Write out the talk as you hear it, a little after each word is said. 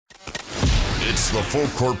It's the Full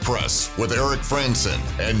Court Press with Eric Franson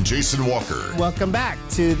and Jason Walker. Welcome back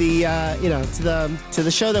to the to the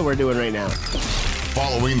show that we're doing right now.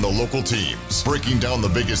 Following the local teams, breaking down the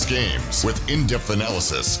biggest games with in-depth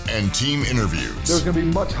analysis and team interviews. There's going to be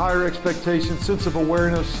much higher expectations, sense of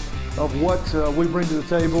awareness of what we bring to the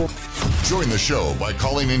table. Join the show by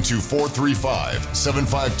calling into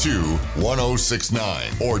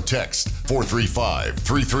 435-752-1069 or text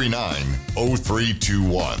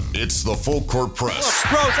 435-339-0321. It's the Full Court Press.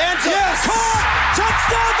 Rose, answer. Yes! Caught!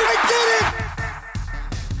 Touchdown! They did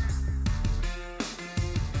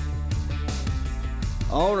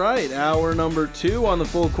it! All right, hour number 2 on the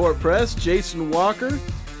Full Court Press. Jason Walker.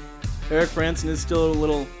 Eric Franson is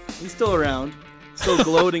he's still around. Still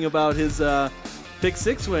gloating about his pick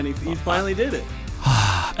 6 win. He finally did it.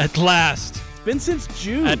 At last. It's been since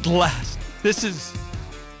June. At last. It's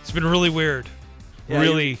been really weird. Yeah,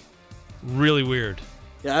 really weird.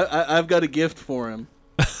 Yeah, I've got a gift for him.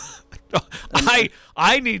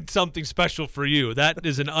 I need something special for you. That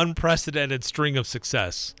is an unprecedented string of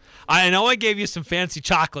success. I know I gave you some fancy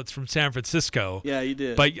chocolates from San Francisco. Yeah, you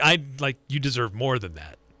did. But you deserve more than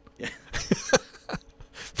that. Yeah.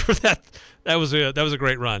 For that was a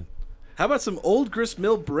great run. How about some old grist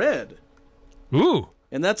mill bread? Ooh.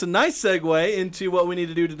 And that's a nice segue into what we need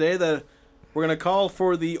to do today. That we're going to call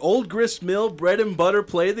for the Old Grist Mill bread and butter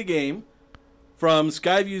play of the game from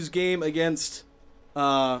Skyview's game against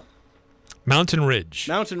Mountain Ridge.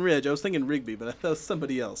 Mountain Ridge. I was thinking Rigby, but that was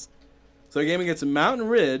somebody else. So a game against Mountain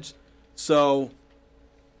Ridge. So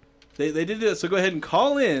they did it. So go ahead and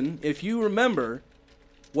call in if you remember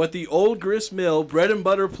what the Old Grist Mill bread and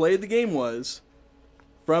butter play of the game was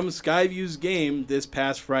from Skyview's game this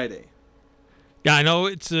past Friday. Yeah, I know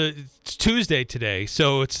it's Tuesday today,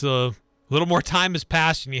 so it's a little more time has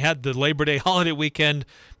passed, and you had the Labor Day holiday weekend.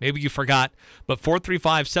 Maybe you forgot. But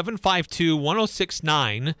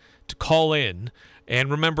 435-752-1069 to call in. And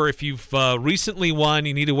remember, if you've recently won,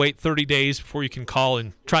 you need to wait 30 days before you can call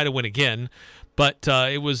and try to win again. But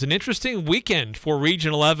it was an interesting weekend for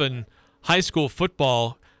Region 11 high school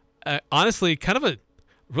football. Honestly, kind of a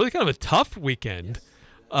tough weekend.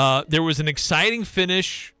 There was an exciting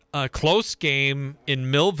finish, close game in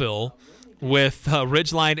Millville with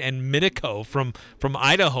Ridgeline and Minico from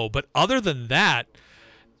Idaho. But other than that,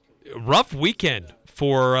 rough weekend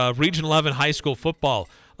for Region 11 high school football.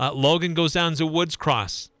 Logan goes down to Woods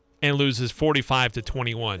Cross and loses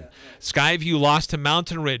 45-21. Skyview lost to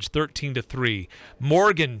Mountain Ridge 13-3.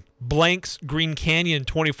 Morgan blanks Green Canyon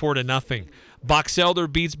 24-0. Box Elder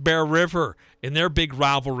beats Bear River in their big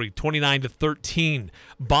rivalry 29-13.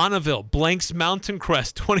 Bonneville blanks Mountain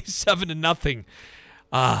Crest 27-0.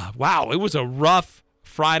 Wow, it was a rough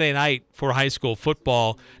Friday night for high school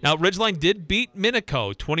football. Now Ridgeline did beat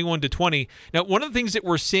Minico 21-20. Now one of the things that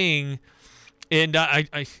we're seeing, and I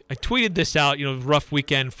tweeted this out, rough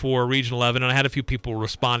weekend for Region 11, and I had a few people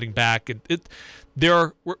responding back.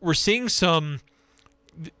 We're seeing some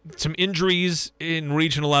injuries in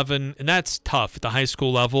Region 11, and that's tough at the high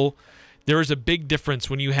school level. There is a big difference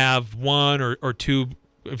when you have one or two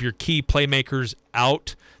of your key playmakers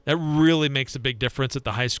out. That really makes a big difference at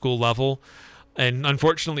the high school level. And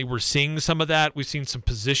unfortunately, we're seeing some of that. We've seen some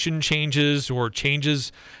position changes or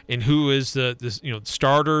changes in who is the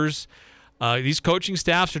starters. These coaching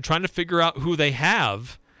staffs are trying to figure out who they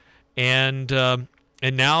have, and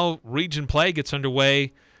now region play gets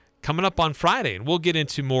underway coming up on Friday, and we'll get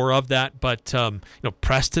into more of that. But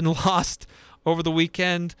Preston lost over the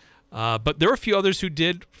weekend, but there were a few others who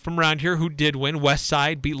did from around here who did win.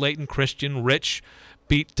 Westside beat Layton Christian. Rich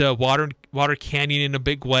beat Water Canyon in a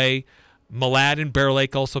big way. Malad and Bear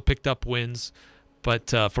Lake also picked up wins. But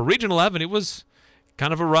for Region 11, it was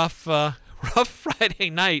kind of a rough Friday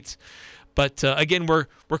night. But again, we're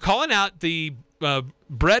calling out the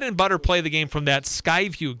bread and butter play of the game from that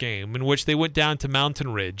Skyview game in which they went down to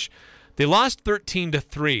Mountain Ridge. They lost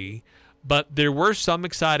 13-3, but there were some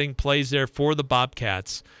exciting plays there for the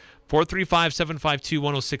Bobcats.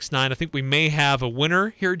 435-752-1069. I think we may have a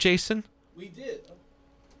winner here, Jason.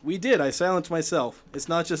 We did. I silenced myself. It's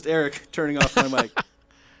not just Eric turning off my mic.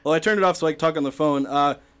 Well, I turned it off so I could talk on the phone.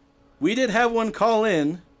 We did have one call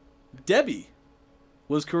in. Debbie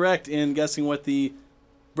was correct in guessing what the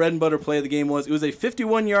bread and butter play of the game was. It was a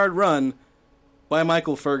 51-yard run by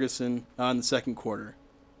Michael Ferguson in the second quarter.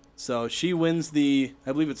 So she wins I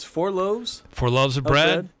believe it's 4 loaves. 4 loaves of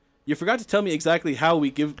bread. You forgot to tell me exactly how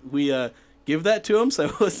we give that to him, so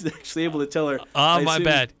I wasn't actually able to tell her. My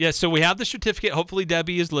bad. Yeah, so we have the certificate. Hopefully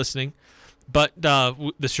Debbie is listening. But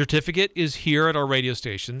the certificate is here at our radio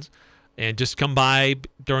stations. And just come by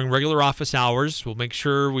during regular office hours. We'll make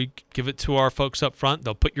sure we give it to our folks up front.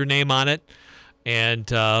 They'll put your name on it.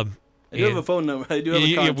 And I do have a phone number. I do have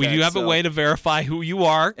a contact. We do have a way to verify who you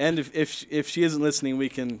are. And if she isn't listening, we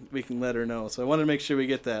can let her know. So I wanted to make sure we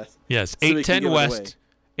get that. Yes, so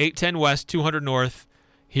 810 West, 200 North,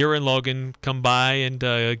 here in Logan. Come by and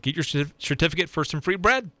get your certificate for some free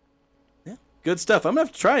bread. Yeah, good stuff. I'm gonna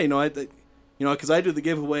have to try. Because I do the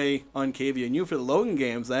giveaway on KVNU for the Logan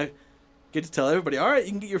games. I get to tell everybody, all right, you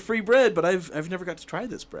can get your free bread, but I've never got to try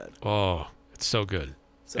this bread. Oh, it's so good.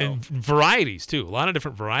 So. And varieties, too. A lot of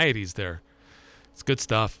different varieties there. It's good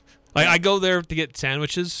stuff. I go there to get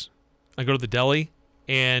sandwiches. I go to the deli,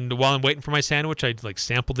 and while I'm waiting for my sandwich, I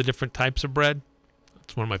sample the different types of bread.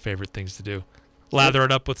 It's one of my favorite things to do. Lather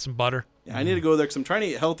it up with some butter. Yeah, I need to go there because I'm trying to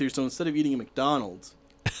eat healthier, so instead of eating at McDonald's,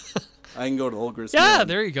 I can go to Old Grist. Yeah,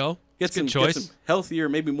 there you go. Get some healthier,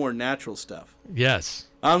 maybe more natural stuff. Yes.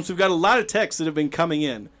 So we've got a lot of texts that have been coming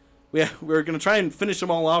in. We're going to try and finish them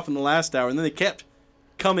all off in the last hour, and then they kept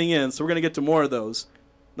coming in, so we're going to get to more of those.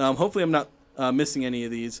 Hopefully I'm not missing any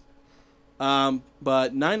of these.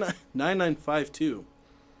 But 9952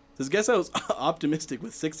 says, guess I was optimistic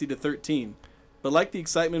with 60-13, but like the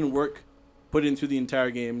excitement and work put in through the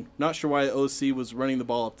entire game, not sure why OC was running the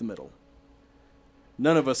ball up the middle.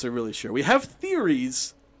 None of us are really sure. We have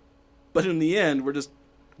theories, but in the end, we're just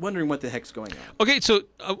wondering what the heck's going on. Okay, so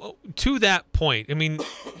to that point,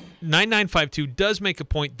 9952 does make a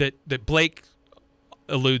point that Blake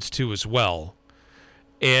alludes to as well,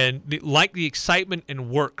 and the excitement and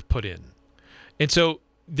work put in. And so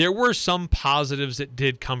there were some positives that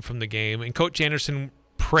did come from the game, and Coach Anderson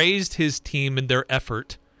praised his team and their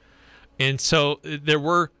effort. And so there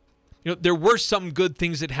were some good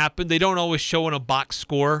things that happened. They don't always show in a box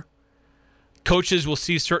score. Coaches will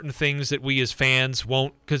see certain things that we as fans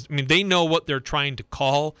won't, because they know what they're trying to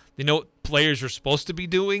call. They know what players are supposed to be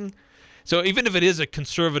doing. So even if it is a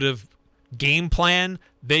conservative game plan,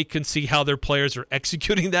 they can see how their players are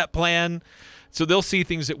executing that plan. So they'll see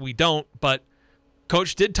things that we don't. But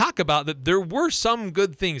Coach did talk about that there were some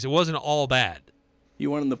good things. It wasn't all bad.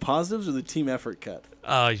 You want the positives or the team effort cut?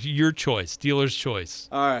 Your choice, dealer's choice.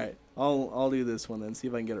 All right, I'll do this one then. See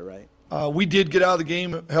if I can get it right. We did get out of the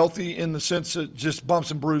game healthy in the sense of just bumps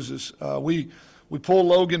and bruises. We pulled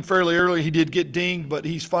Logan fairly early. He did get dinged, but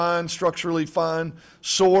he's fine, structurally fine.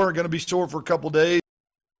 Sore, going to be sore for a couple days.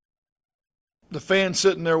 The fan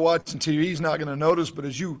sitting there watching TV, he's not going to notice. But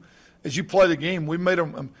as you play the game, we made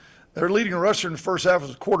them. Their leading rusher in the first half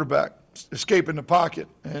was a quarterback escaping the pocket,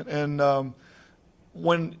 and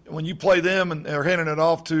when you play them and they're handing it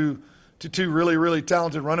off to two really, really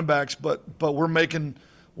talented running backs, but we're making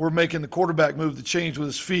the quarterback move the chains with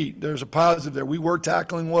his feet. There's a positive there. We were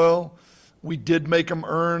tackling well. We did make them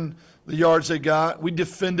earn the yards they got. We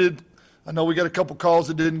defended. I know we got a couple calls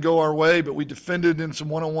that didn't go our way, but we defended in some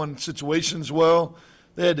one-on-one situations well.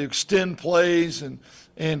 They had to extend plays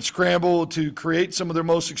and scramble to create some of their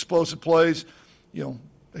most explosive plays.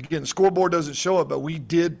 Again, the scoreboard doesn't show it, but we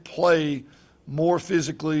did play more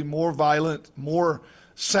physically, more violent, more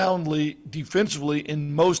soundly defensively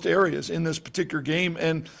in most areas in this particular game,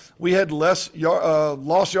 and we had less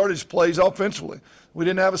lost yardage plays offensively. We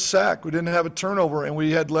didn't have a sack, we didn't have a turnover, and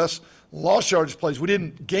we had less lost yardage plays. We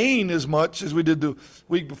didn't gain as much as we did the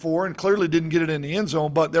week before, and clearly didn't get it in the end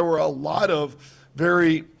zone, but there were a lot of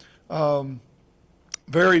very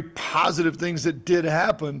positive things that did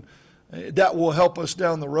happen that will help us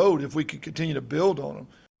down the road if we can continue to build on them.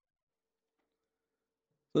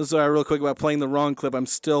 So sorry, real quick about playing the wrong clip. I'm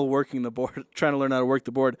still working the board, trying to learn how to work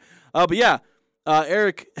the board. But yeah,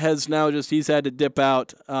 Eric has now he's had to dip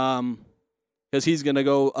out because he's going to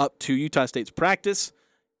go up to Utah State's practice.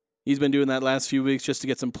 He's been doing that last few weeks just to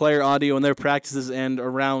get some player audio, and their practices end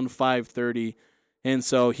around 5:30. And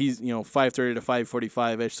so he's, 5:30 to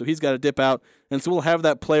 5:45-ish. So he's got to dip out. And so we'll have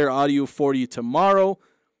that player audio for you tomorrow.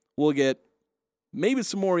 We'll get maybe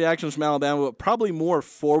some more reactions from Alabama, but probably more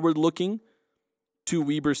forward-looking to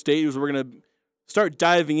Weber State, as we're going to start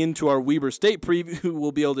diving into our Weber State preview.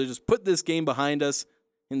 We'll be able to just put this game behind us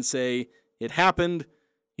and say it happened.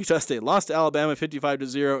 Utah State lost to Alabama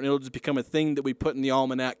 55-0, and it'll just become a thing that we put in the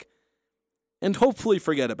almanac and hopefully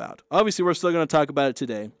forget about. Obviously, we're still going to talk about it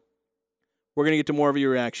today. We're going to get to more of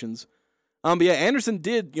your reactions. But yeah, Anderson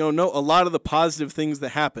did, know a lot of the positive things that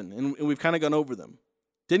happened, and we've kind of gone over them.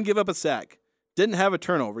 Didn't give up a sack. Didn't have a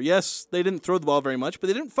turnover. Yes, they didn't throw the ball very much, but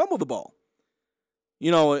they didn't fumble the ball.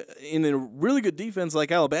 In a really good defense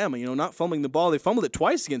like Alabama, not fumbling the ball. They fumbled it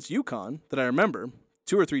twice against UConn that I remember,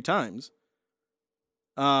 2 or 3 times.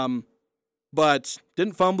 But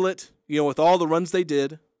didn't fumble it, with all the runs they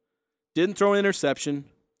did. Didn't throw an interception.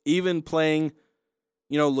 even playing,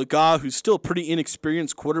 Lega, who's still a pretty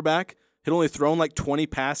inexperienced quarterback, had only thrown like 20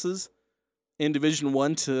 passes in Division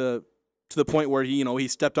I to the point where he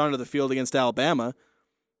stepped onto the field against Alabama.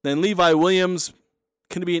 Then Levi Williams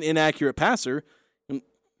can be an inaccurate passer.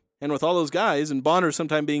 And with all those guys, and Bonner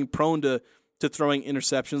sometimes being prone to throwing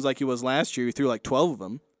interceptions like he was last year, he threw like 12 of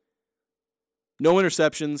them. No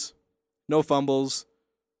interceptions, no fumbles,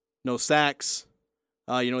 no sacks.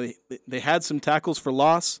 They had some tackles for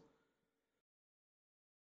loss.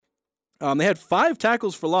 They had 5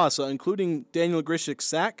 tackles for loss, including Daniel Grishik's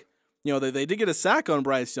sack. They did get a sack on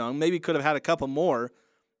Bryce Young. Maybe could have had a couple more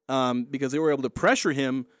because they were able to pressure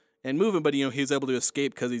him and move him, but he was able to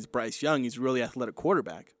escape because he's Bryce Young. He's a really athletic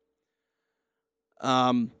quarterback.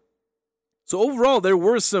 So overall, there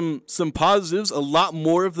were some positives. A lot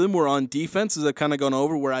more of them were on defense, as I've kind of gone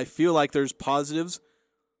over, where I feel like there's positives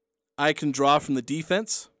I can draw from the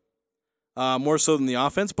defense, more so than the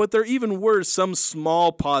offense. But there even were some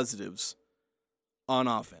small positives on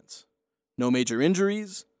offense. No major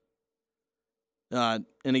injuries, and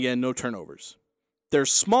again, no turnovers.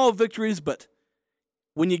 There's small victories, but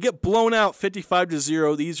when you get blown out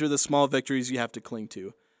 55-0, these are the small victories you have to cling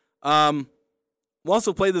to. We'll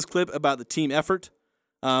also play this clip about the team effort,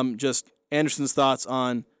 just Anderson's thoughts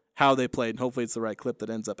on how they played, and hopefully it's the right clip that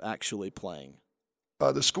ends up actually playing.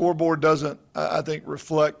 The scoreboard doesn't, I think,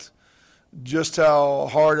 reflect just how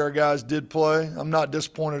hard our guys did play. I'm not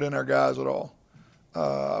disappointed in our guys at all.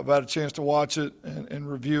 I've had a chance to watch it and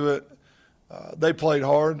review it. They played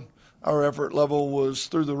hard. Our effort level was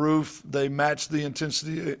through the roof. They matched the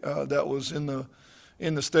intensity that was in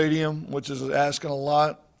the stadium, which is asking a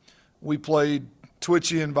lot. We played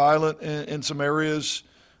twitchy and violent in some areas.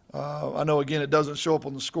 I know, again, it doesn't show up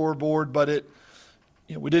on the scoreboard, but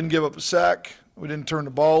we didn't give up a sack. We didn't turn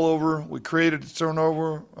the ball over. We created a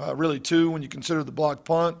turnover, really 2 when you consider the blocked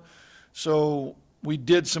punt. So we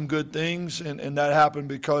did some good things, and that happened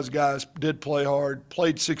because guys did play hard,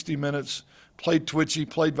 played 60 minutes, played twitchy,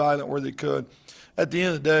 played violent where they could. At the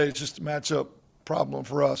end of the day, it's just a matchup problem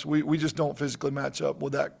for us. We just don't physically match up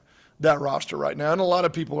with that roster right now, and a lot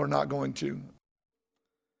of people are not going to.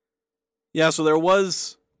 Yeah, so there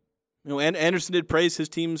was, and Anderson did praise his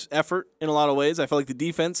team's effort in a lot of ways. I felt like the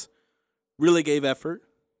defense really gave effort.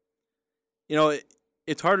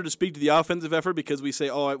 It's harder to speak to the offensive effort because we say,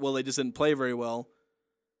 oh, well, they just didn't play very well.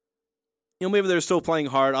 Maybe they're still playing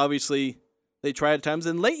hard. Obviously, they tried at times.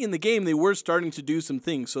 And late in the game, they were starting to do some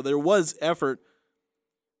things. So there was effort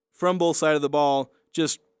from both sides of the ball,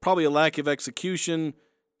 just probably a lack of execution.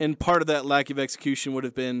 And part of that lack of execution would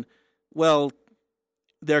have been, well,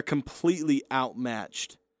 they're completely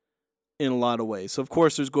outmatched in a lot of ways. So, of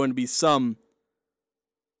course, there's going to be some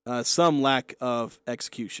lack of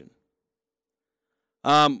execution.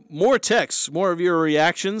 More texts, more of your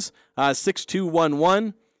reactions.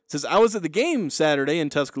 6211 says, I was at the game Saturday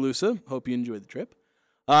in Tuscaloosa. Hope you enjoyed the trip.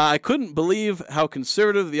 I couldn't believe how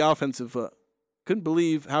conservative the offensive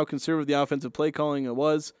play calling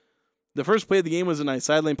was. The first play of the game was a nice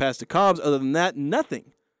sideline pass to Cobbs. Other than that,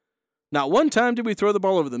 nothing. Not one time did we throw the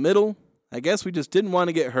ball over the middle. I guess we just didn't want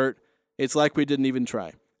to get hurt. It's like we didn't even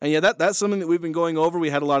try. And yeah, that's something that we've been going over. We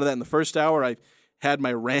had a lot of that in the first hour. I had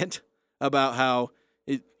my rant about how,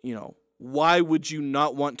 why would you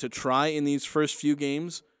not want to try in these first few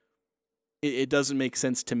games? It doesn't make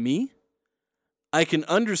sense to me. I can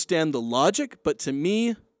understand the logic, but to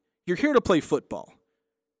me, you're here to play football.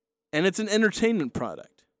 And it's an entertainment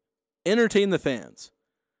product. Entertain the fans.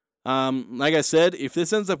 Like I said, if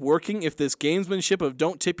this ends up working, if this gamesmanship of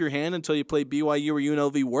don't tip your hand until you play BYU or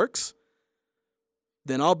UNLV works,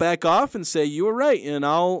 then I'll back off and say you were right, and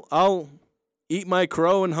I'll eat my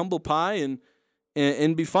crow and humble pie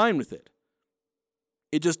and be fine with it.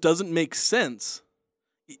 It just doesn't make sense,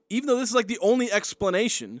 even though this is like the only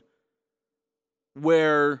explanation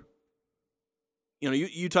where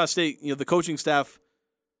Utah State, the coaching staff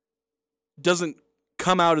doesn't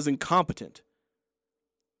come out as incompetent.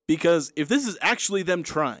 Because if this is actually them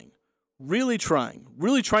really trying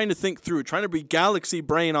to think through, trying to be galaxy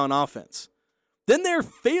brain on offense, then they're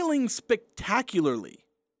failing spectacularly.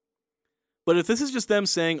 But if this is just them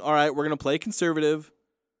saying, all right, we're going to play conservative,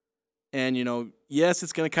 and, yes,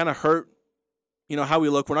 it's going to kind of hurt, how we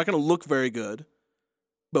look. We're not going to look very good,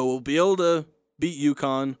 but we'll be able to beat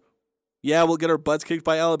UConn. Yeah, we'll get our butts kicked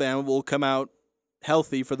by Alabama. We'll come out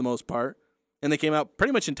healthy for the most part. And they came out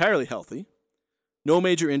pretty much entirely healthy. No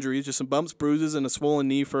major injuries, just some bumps, bruises, and a swollen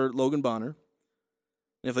knee for Logan Bonner.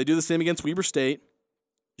 And if they do the same against Weber State,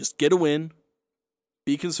 just get a win,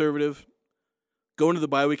 be conservative, go into the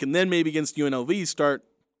bye week, and then maybe against UNLV start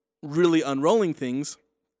really unrolling things.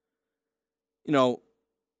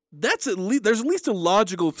 there's at least a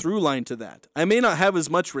logical through line to that. I may not have as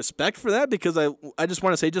much respect for that because I just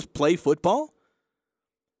want to say just play football.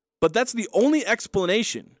 But that's the only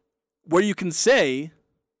explanation where you can say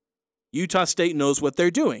Utah State knows what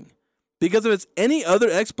they're doing. Because if it's any other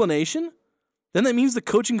explanation, then that means the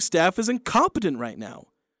coaching staff is incompetent right now.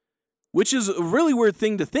 Which is a really weird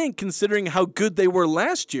thing to think considering how good they were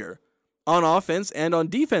last year on offense and on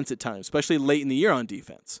defense at times, especially late in the year on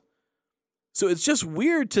defense. So it's just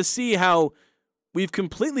weird to see how we've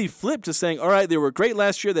completely flipped to saying, all right, they were great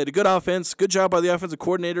last year. They had a good offense. Good job by the offensive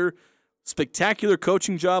coordinator. Spectacular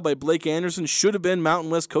coaching job by Blake Anderson. Should have been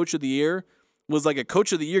Mountain West Coach of the Year. Was like a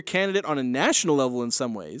Coach of the Year candidate on a national level in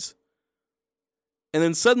some ways. And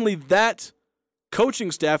then suddenly that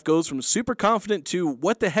coaching staff goes from super confident to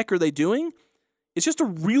what the heck are they doing? It's just a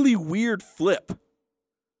really weird flip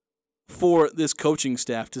for this coaching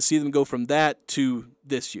staff to see them go from that to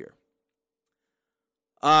this year.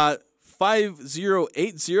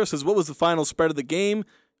 5080 says, what was the final spread of the game?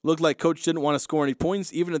 Looked like coach didn't want to score any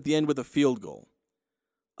points, even at the end with a field goal.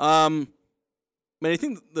 I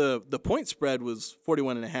think the point spread was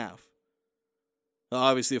 41.5.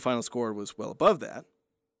 Obviously, the final score was well above that.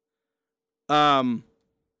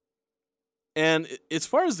 And as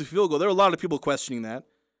far as the field goal, there were a lot of people questioning that.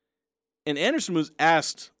 And Anderson was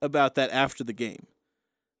asked about that after the game.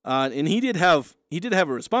 And he did have a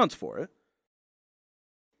response for it.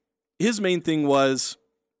 His main thing was,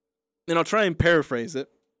 and I'll try and paraphrase it,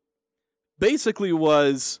 basically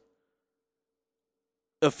was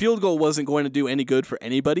a field goal wasn't going to do any good for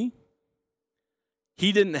anybody.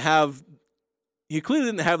 He clearly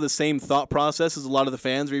didn't have the same thought process as a lot of the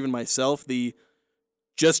fans or even myself, the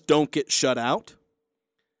just don't get shut out.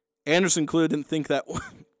 Anderson clearly didn't think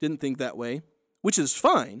that way, which is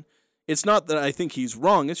fine. It's not that I think he's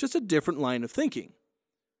wrong, it's just a different line of thinking.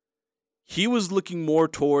 He was looking more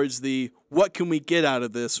towards the what can we get out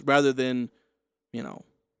of this rather than,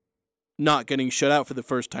 not getting shut out for the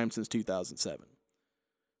first time since 2007.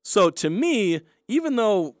 So to me, even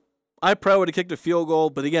though I probably would have kicked a field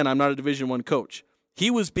goal, but again, I'm not a Division I coach,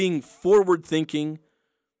 he was being forward-thinking.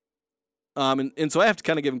 And so I have to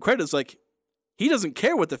kind of give him credit. It's like he doesn't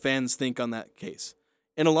care what the fans think on that case.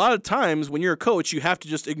 And a lot of times when you're a coach, you have to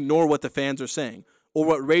just ignore what the fans are saying or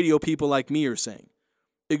what radio people like me are saying.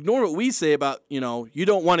 Ignore what we say about, you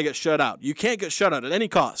don't want to get shut out. You can't get shut out at any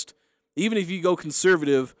cost. Even if you go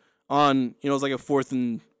conservative on, it's like a fourth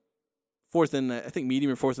and I think medium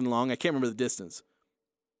or fourth and long. I can't remember the distance.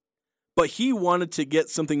 But he wanted to get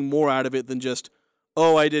something more out of it than just,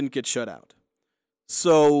 I didn't get shut out.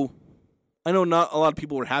 So I know not a lot of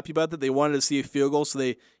people were happy about that. They wanted to see a field goal, so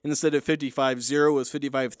they, instead of 55-0, it was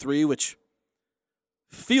 55-3, which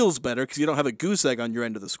feels better because you don't have a goose egg on your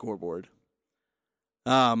end of the scoreboard.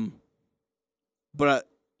 But,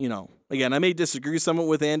 again, I may disagree somewhat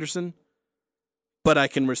with Anderson, but I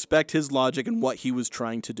can respect his logic and what he was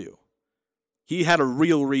trying to do. He had a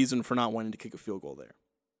real reason for not wanting to kick a field goal there.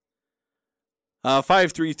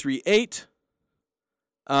 5338.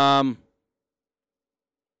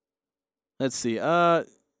 Let's see. Was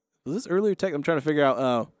this earlier text? I'm trying to figure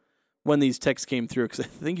out when these texts came through because I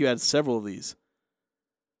think you had several of these.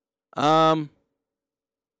 Yeah,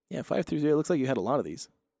 530. It looks like you had a lot of these.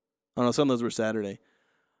 Oh no, some of those were Saturday.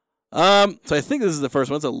 So I think this is the first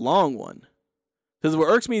one. It's a long one. It says, what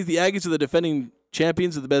irks me is the Aggies are the defending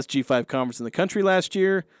champions of the best G5 conference in the country last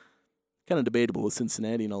year. Kind of debatable with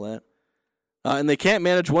Cincinnati and all that. And they can't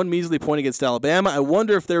manage one measly point against Alabama. I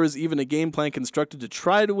wonder if there was even a game plan constructed to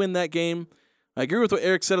try to win that game. I agree with what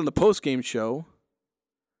Eric said on the post-game show.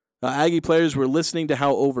 Aggie players were listening to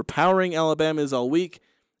how overpowering Alabama is all week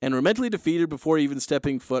and were mentally defeated before even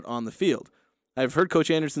stepping foot on the field. I've heard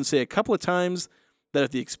Coach Anderson say a couple of times that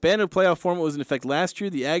if the expanded playoff format was in effect last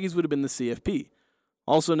year, the Aggies would have been the CFP.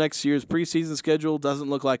 Also, next year's preseason schedule doesn't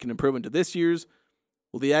look like an improvement to this year's.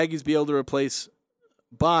 Will the Aggies be able to replace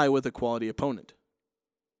bye with a quality opponent?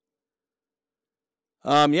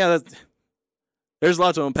 There's a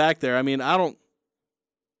lot to unpack there. I mean, I don't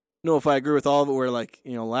know if I agree with all of it where,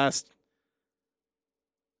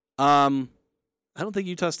 I don't think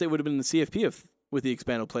Utah State would have been in the CFP with the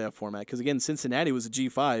expanded playoff format because, again, Cincinnati was a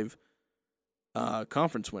G5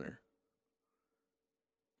 conference winner.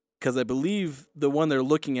 Because I believe the one they're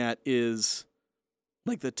looking at is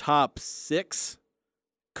like the top 6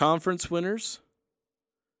 conference winners,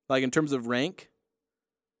 like in terms of rank.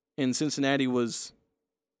 And Cincinnati was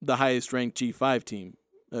the highest ranked G5 team,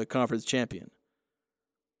 conference champion.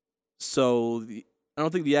 So I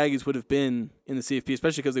don't think the Aggies would have been in the CFP,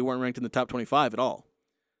 especially because they weren't ranked in the top 25 at all.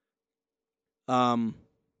 And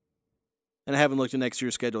I haven't looked at next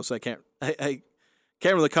year's schedule, so I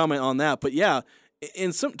can't really comment on that. But yeah,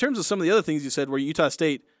 in terms of some of the other things you said, where Utah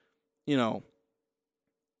State,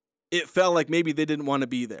 it felt like maybe they didn't want to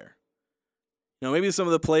be there. Maybe some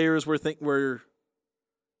of the players were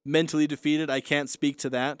mentally defeated. I can't speak to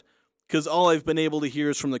that because all I've been able to hear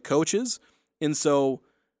is from the coaches, and so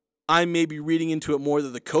I may be reading into it more that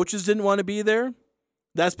the coaches didn't want to be there.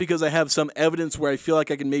 That's because I have some evidence where I feel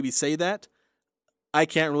like I can maybe say that. I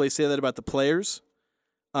can't really say that about the players.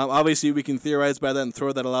 Obviously, we can theorize by that and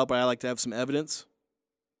throw that all out, but I like to have some evidence.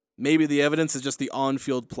 Maybe the evidence is just the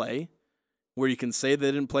on-field play, where you can say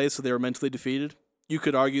they didn't play so they were mentally defeated. You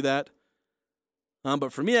could argue that.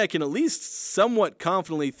 But for me, I can at least somewhat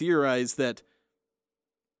confidently theorize that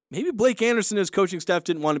maybe Blake Anderson and his coaching staff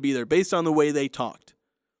didn't want to be there based on the way they talked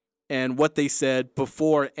and what they said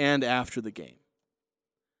before and after the game.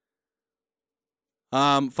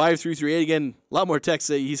 5338, again, a lot more text.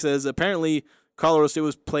 He says, apparently Colorado State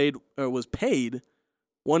was paid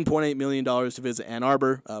 $1.8 million to visit Ann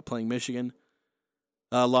Arbor, playing Michigan.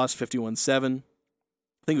 Lost 51-7. I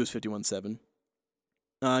think it was 51-7.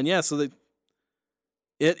 And yeah, so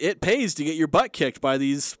it pays to get your butt kicked by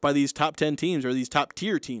these top 10 teams or these top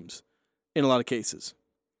tier teams in a lot of cases.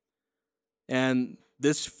 And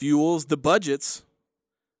this fuels the budgets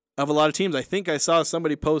of a lot of teams. I think I saw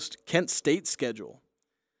somebody post Kent State's schedule,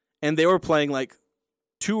 and they were playing like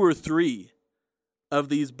 2 or 3 of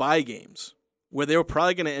these bye games where they were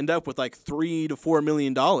probably going to end up with like $3 to $4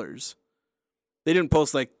 million. They didn't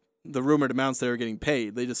post like the rumored amounts they were getting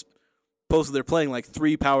paid. They just posted they're playing like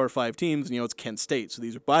 3 Power 5 teams, and it's Kent State, so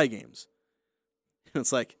these are bye games. And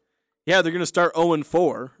it's like, yeah, they're going to start 0-4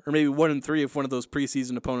 or maybe 1-3 if one of those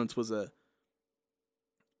preseason opponents was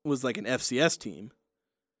like an FCS team.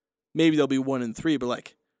 Maybe they'll be 1-3, but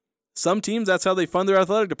like some teams, that's how they fund their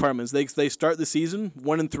athletic departments. They start the season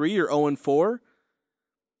 1-3 or 0-4,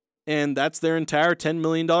 and that's their entire $10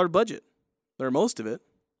 million budget, or most of it.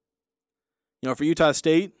 For Utah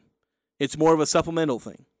State, it's more of a supplemental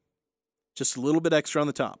thing. Just a little bit extra on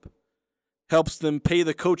the top. Helps them pay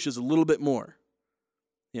the coaches a little bit more.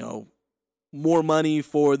 More money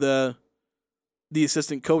for the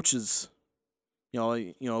assistant coaches.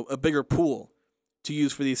 A bigger pool to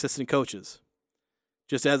use for the assistant coaches.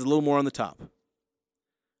 Just adds a little more on the top.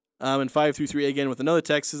 And 533 again with another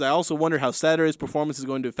text says, I also wonder how Saturday's performance is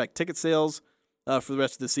going to affect ticket sales for the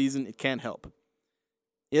rest of the season. It can't help.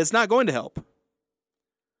 It's not going to help.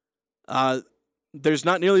 There's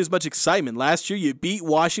not nearly as much excitement. Last year, you beat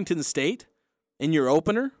Washington State in your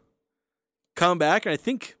opener. Come back, and I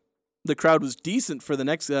think the crowd was decent for the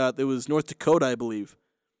next. It was North Dakota, I believe.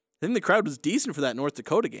 I think the crowd was decent for that North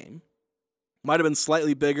Dakota game. Might have been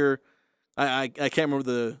slightly bigger. I can't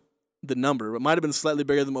remember the number, but might have been slightly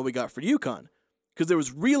bigger than what we got for UConn because there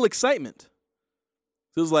was real excitement.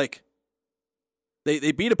 So it was like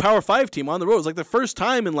they beat a Power 5 team on the road. It was like the first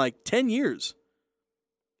time in like 10 years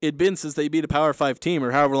it'd been since they beat a Power 5 team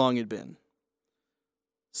or however long it'd been.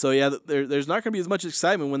 So yeah, there's not going to be as much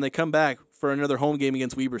excitement when they come back for another home game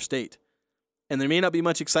against Weber State. And there may not be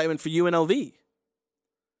much excitement for UNLV.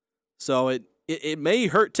 So it may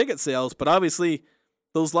hurt ticket sales, but obviously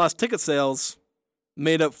those lost ticket sales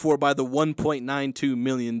made up for by the $1.92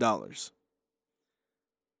 million. 9315.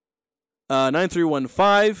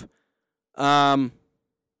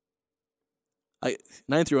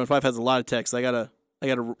 9315 has a lot of text. I gotta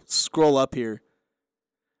scroll up here.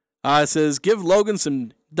 It says, give Logan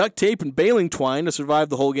some duct tape and baling twine to survive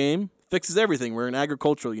the whole game. Fixes everything. We're an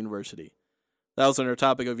agricultural university. That was under a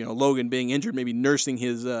topic of Logan being injured, maybe nursing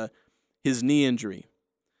his knee injury.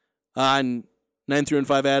 And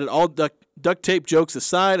 9315 added, all duct tape jokes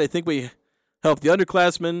aside, I think we help the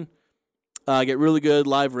underclassmen get really good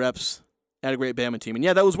live reps at a great Bama team. And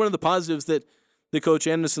yeah, that was one of the positives that the Coach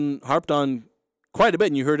Anderson harped on quite a bit,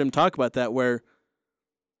 and you heard him talk about that, where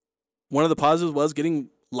one of the positives was getting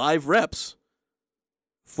live reps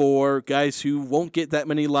for guys who won't get that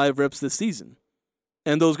many live reps this season.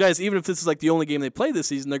 And those guys, even if this is like the only game they play this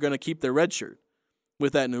season, they're going to keep their red shirt.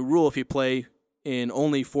 With that new rule, if you play in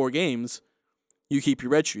only 4 games, you keep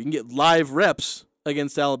your red shirt. You can get live reps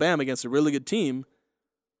against Alabama, against a really good team,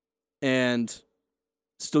 and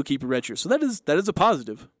still keep your red shirt. So that is a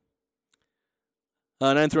positive.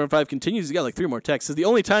 9315 continues. He's got like 3 more texts. Says, the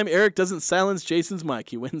only time Eric doesn't silence Jason's mic,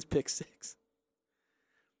 he wins pick 6.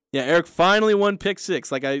 Yeah, Eric finally won pick 6.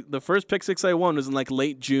 The first pick 6 I won was in like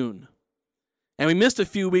late June. And we missed a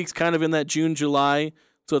few weeks kind of in that June, July,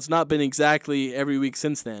 so it's not been exactly every week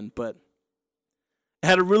since then, but it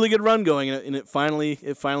had a really good run going, and it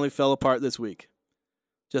finally fell apart this week.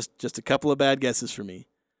 Just a couple of bad guesses for me.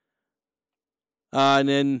 And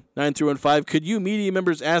then 9 through 5, could you media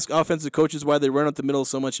members ask offensive coaches why they run up the middle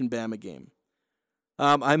so much in Bama game?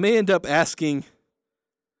 I may end up asking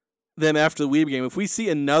them after the Weeb game. If we see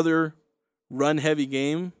another run-heavy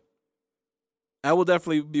game, I will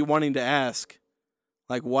definitely be wanting to ask,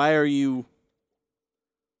 like, why are you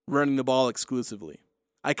running the ball exclusively?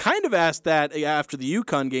 I kind of asked that after the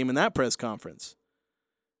UConn game in that press conference,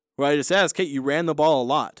 where I just asked, hey, you ran the ball a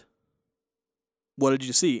lot. What did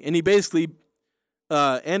you see? And he basically,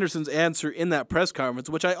 Anderson's answer in that press conference,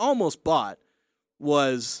 which I almost bought,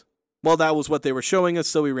 was, well, that was what they were showing us,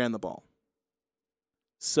 so we ran the ball.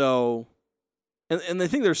 So, and I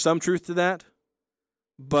think there's some truth to that,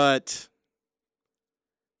 but,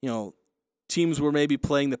 you know, teams were maybe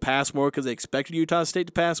playing the pass more because they expected Utah State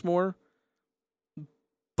to pass more,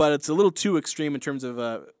 but it's a little too extreme in terms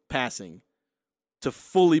of passing to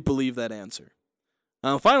fully believe that answer.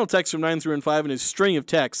 Final text from 9 through 5 in his string of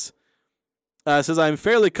texts says, I'm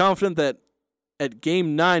fairly confident that at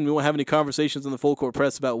Game 9 we won't have any conversations in the full court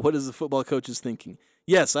press about what is the football coaches thinking.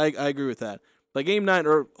 Yes, I agree with that. By Game 9,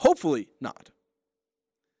 or hopefully not.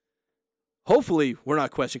 Hopefully we're not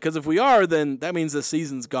questioned, because if we are, then that means the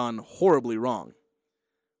season's gone horribly wrong.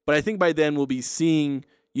 But I think by then we'll be seeing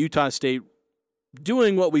Utah State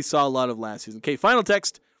doing what we saw a lot of last season. Okay, final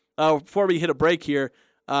text before we hit a break here.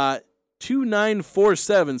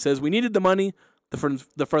 2947 says, we needed the money.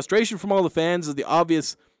 The frustration from all the fans is the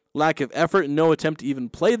obvious lack of effort and no attempt to even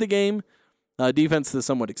play the game. Defense is the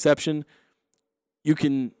somewhat exception. You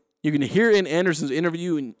can hear in Anderson's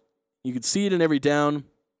interview, and you can see it in every down.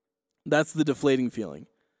 That's the deflating feeling.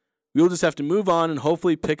 We'll just have to move on and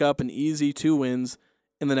hopefully pick up an easy 2 wins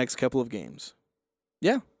in the next couple of games.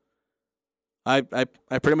 Yeah. I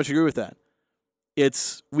pretty much agree with that.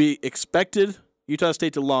 We expected Utah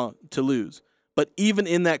State to lose, but even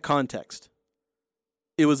in that context,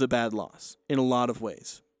 it was a bad loss in a lot of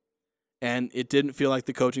ways. And it didn't feel like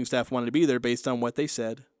the coaching staff wanted to be there based on what they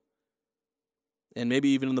said. And maybe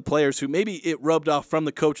even in the players who maybe it rubbed off from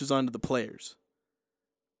the coaches onto the players.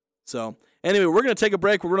 So anyway, we're going to take a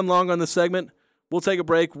break. We're running long on this segment. We'll take a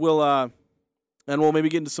break. We'll maybe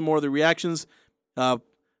get into some more of the reactions. I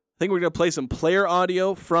think we're going to play some player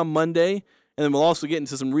audio from Monday, and then we'll also get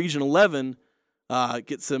into some Region 11,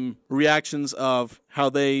 get some reactions of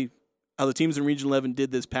how the teams in Region 11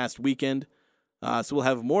 did this past weekend. So we'll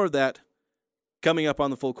have more of that coming up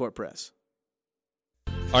on the Full Court Press.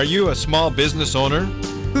 Are you a small business owner?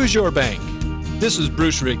 Who's your bank? This is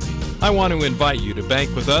Bruce Rigby. I want to invite you to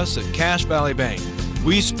bank with us at Cache Valley Bank.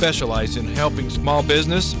 We specialize in helping small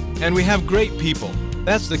business, and we have great people.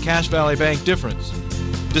 That's the Cache Valley Bank difference.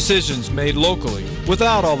 Decisions made locally,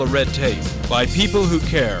 without all the red tape, by people who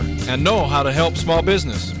care and know how to help small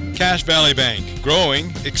business. Cache Valley Bank,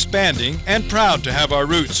 growing, expanding, and proud to have our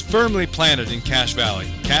roots firmly planted in Cache Valley.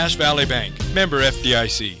 Cache Valley Bank, member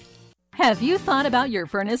FDIC. Have you thought about your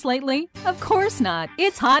furnace lately? Of course not.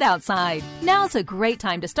 It's hot outside. Now's a great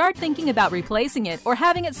time to start thinking about replacing it or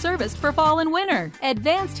having it serviced for fall and winter.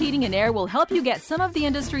 Advanced Heating and Air will help you get some of the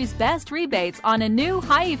industry's best rebates on a new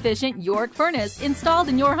high-efficient York furnace installed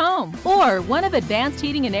in your home. Or one of Advanced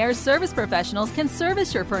Heating and Air's service professionals can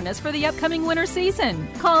service your furnace for the upcoming winter season.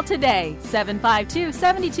 Call today,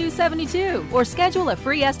 752-7272, or schedule a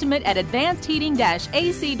free estimate at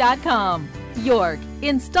advancedheating-ac.com. York.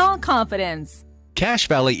 Install confidence. Cache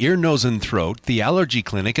Valley Ear, Nose, and Throat, the Allergy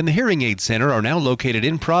Clinic, and the Hearing Aid Center are now located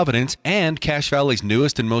in Providence, and Cache Valley's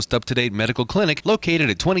newest and most up-to-date medical clinic located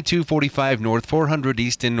at 2245 North 400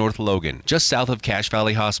 East in North Logan, just south of Cache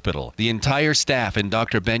Valley Hospital. The entire staff and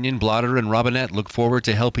Dr. Benyon, Blotter, and Robinette look forward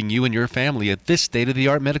to helping you and your family at this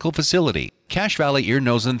state-of-the-art medical facility. Cache Valley Ear,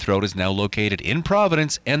 Nose, and Throat is now located in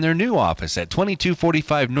Providence and their new office at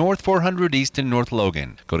 2245 North 400 East in North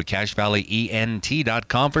Logan. Go to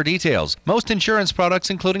CacheValleyENT.com for details. Most insurance products,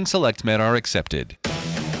 including SelectMed, are accepted.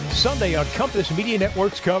 Sunday on Compass Media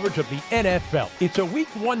Network's coverage of the NFL. It's a Week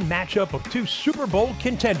 1 matchup of 2 Super Bowl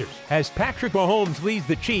contenders as Patrick Mahomes leads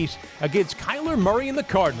the Chiefs against Kyler Murray and the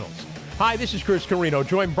Cardinals. Hi, this is Chris Carino.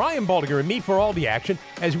 Join Brian Baldinger and me for all the action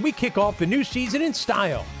as we kick off the new season in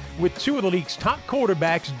style, with 2 of the league's top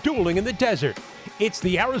quarterbacks dueling in the desert. It's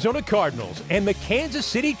the Arizona Cardinals and the Kansas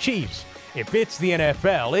City Chiefs. If it's the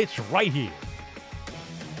NFL, it's right here.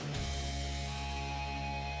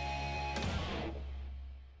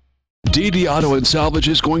 DD Auto and Salvage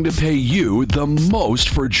is going to pay you the most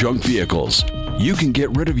for junk vehicles. You can get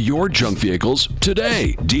rid of your junk vehicles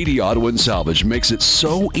today. DD Auto and Salvage makes it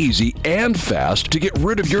so easy and fast to get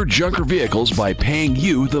rid of your junker vehicles by paying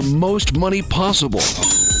you the most money possible.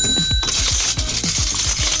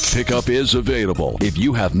 Pickup is available. If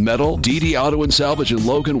you have metal, DD Auto and Salvage in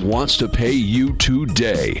Logan wants to pay you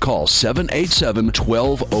today. Call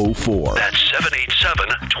 787-1204. That's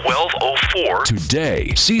 787-1204.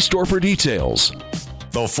 Today. See store for details.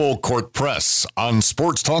 The Full Court Press on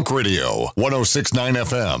Sports Talk Radio, 106.9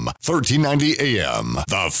 FM, 1390 AM.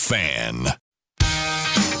 The Fan.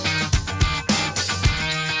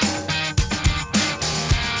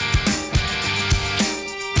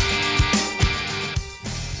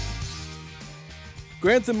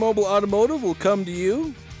 Grantham Mobile Automotive will come to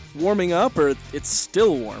you. Warming up, or it's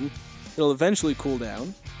still warm. It'll eventually cool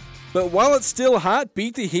down. But while it's still hot,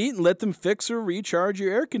 beat the heat and let them fix or recharge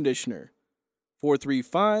your air conditioner.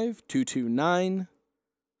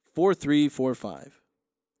 435-229-4345.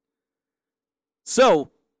 So,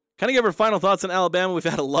 kind of give our final thoughts on Alabama. We've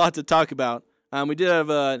had a lot to talk about. We did have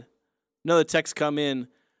another text come in,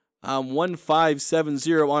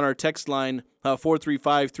 1570 on our text line,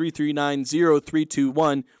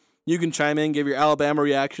 435-339-0321. You can chime in, give your Alabama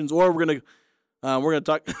reactions, or we're gonna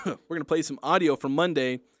talk. We're gonna play some audio from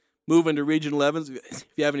Monday. Move into Region 11. If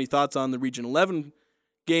you have any thoughts on the Region 11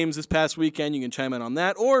 games this past weekend, you can chime in on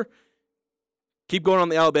that, or keep going on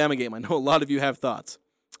the Alabama game. I know a lot of you have thoughts.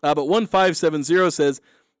 But 1570 says,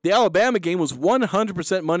 the Alabama game was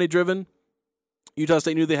 100% money-driven. Utah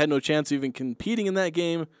State knew they had no chance of even competing in that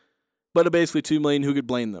game, but at basically $2 million, who could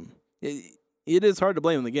blame them? It is hard to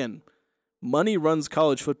blame them. Again, money runs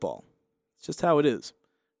college football. It's just how it is.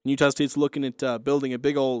 And Utah State's looking at building a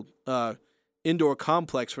big old indoor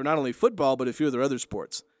complex for not only football, but a few of their other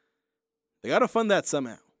sports. They got to fund that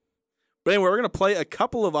somehow. But anyway, we're going to play a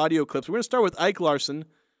couple of audio clips. We're going to start with Ike Larsen.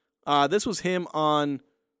 This was him on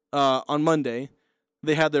Monday.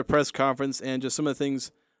 They had their press conference, and just some of the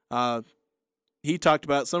things he talked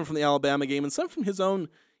about, some from the Alabama game and some from his own,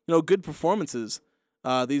 good performances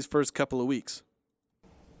these first couple of weeks.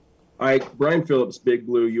 All right, Brian Phillips, Big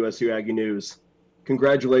Blue, USU Aggie News.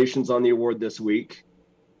 Congratulations on the award this week.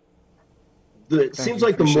 It seems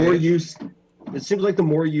like the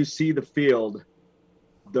more you see the field,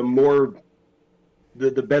 the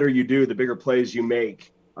better you do, the bigger plays you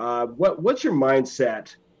make. What's your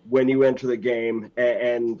mindset when you enter the game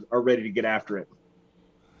and are ready to get after it?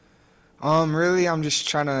 Really, I'm just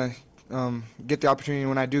trying to get the opportunity.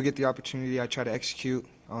 When I do get the opportunity, I try to execute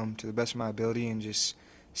to the best of my ability and just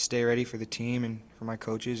stay ready for the team and for my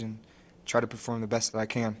coaches and try to perform the best that I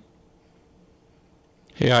can.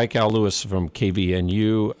 Hey, Ike, Al Lewis from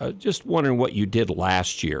KVNU. Just wondering what you did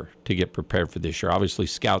last year to get prepared for this year. Obviously,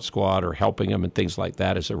 scout squad or helping them and things like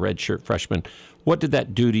that as a redshirt freshman. What did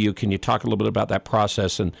that do to you? Can you talk a little bit about that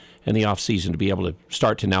process and the offseason to be able to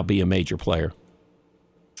start to now be a major player?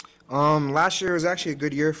 Last year was actually a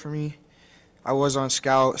good year for me. I was on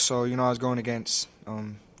scout, so, I was going against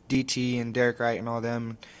DT and Derek Wright and all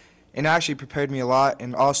them. And it actually prepared me a lot,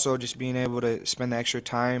 and also just being able to spend the extra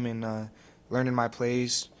time and learning my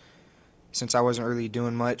plays since I wasn't really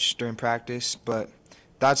doing much during practice. But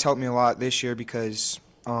that's helped me a lot this year because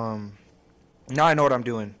now I know what I'm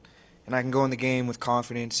doing. And I can go in the game with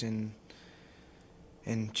confidence and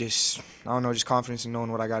just, just confidence in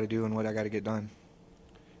knowing what I got to do and what I got to get done.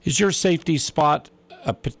 Is your safety spot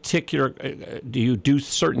a particular, do you do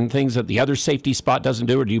certain things that the other safety spot doesn't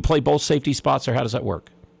do, or do you play both safety spots, or how does that work?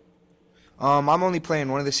 I'm only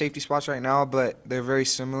playing one of the safety spots right now, but they're very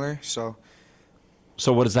similar, so.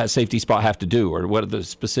 So what does that safety spot have to do, or what are the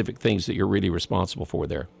specific things that you're really responsible for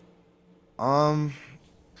there? I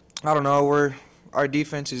don't know. Our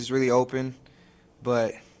defense is really open,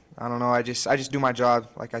 but I don't know. I just do my job.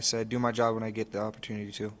 Like I said, do my job when I get the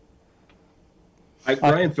opportunity to.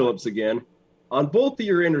 Brian Phillips again. On both of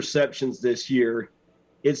your interceptions this year,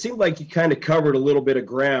 it seemed like you kind of covered a little bit of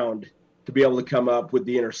ground to be able to come up with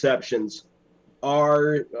the interceptions.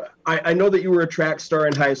 I know that you were a track star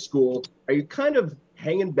in high school. Are you kind of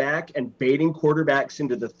hanging back and baiting quarterbacks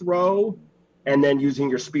into the throw and then using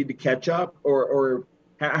your speed to catch up, or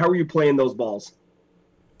how are you playing those balls?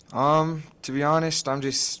 To be honest, I'm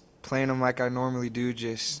just playing them like I normally do.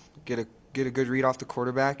 Just get a good read off the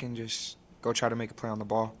quarterback and just go try to make a play on the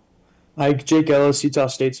ball. Jake Ellis, Utah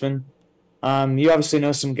Statesman. You obviously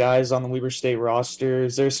know some guys on the Weber State roster.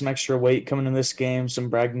 Is there some extra weight coming in this game? Some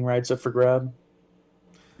bragging rights up for grab?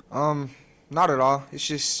 Not at all. It's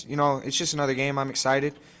just it's just another game. I'm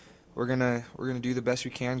excited. We're gonna do the best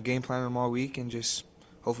we can. Game plan them all week, and just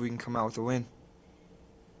hopefully we can come out with a win.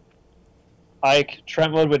 Ike,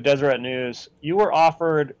 Trentwood with Deseret News. You were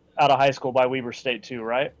offered out of high school by Weber State too,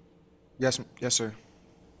 right? Yes, sir.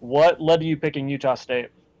 What led to you picking Utah State?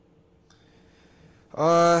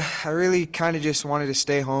 I really kind of just wanted to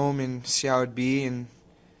stay home and see how it'd be, and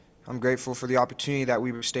I'm grateful for the opportunity that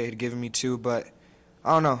Weber State had given me too, but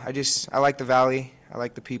I don't know. I like the Valley. I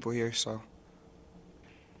like the people here, so.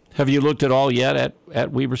 Have you looked at all yet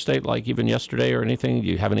at Weber State, like even yesterday or anything? Do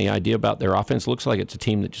you have any idea about their offense? Looks like it's a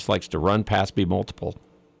team that just likes to run, pass, be multiple.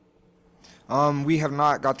 We have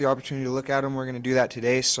not got the opportunity to look at them. We're going to do that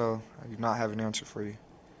today, so I do not have an answer for you.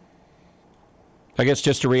 I guess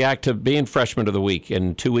just to react to being freshman of the week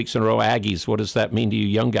and 2 weeks in a row Aggies, what does that mean to you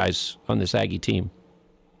young guys on this Aggie team?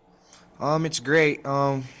 It's great.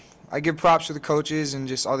 I give props to the coaches and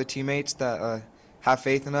just all the teammates that have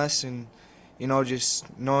faith in us, and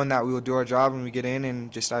just knowing that we will do our job when we get in,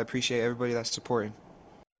 and just I appreciate everybody that's supporting.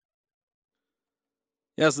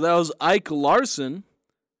 Yeah, so that was Ike Larsen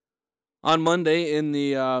on Monday in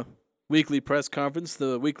the weekly press conference,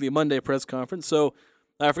 the weekly Monday press conference. So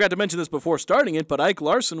I forgot to mention this before starting it, but Ike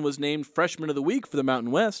Larsen was named Freshman of the Week for the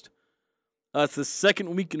Mountain West. It's the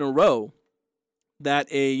second week in a row that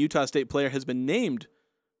a Utah State player has been named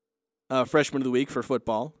Freshman of the Week for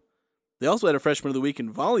football. They also had a Freshman of the Week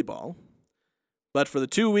in volleyball. But for the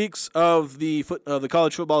 2 weeks of the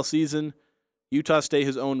college football season, Utah State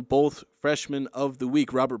has owned both Freshman of the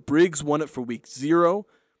Week. Robert Briggs won it for week 0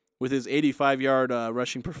 with his 85-yard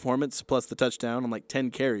rushing performance plus the touchdown on like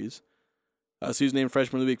 10 carries. So he was named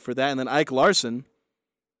Freshman of the Week for that. And then Ike Larsen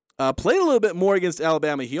played a little bit more against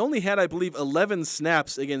Alabama. He only had, I believe, 11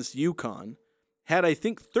 snaps against UConn. Had, I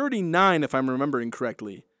think, 39, if I'm remembering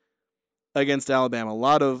correctly, against Alabama. A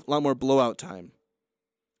lot more blowout time.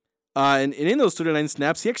 And in those 39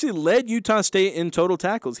 snaps, he actually led Utah State in total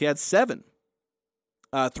tackles. He had 7.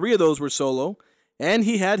 3 of those were solo. And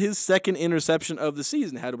he had his second interception of the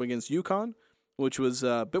season. Had him against UConn, which was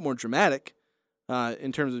a bit more dramatic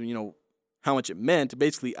in terms of, how much it meant to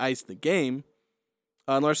basically ice the game.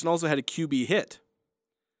 And Larsen also had a QB hit.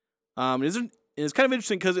 It's kind of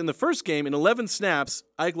interesting because in the first game, in 11 snaps,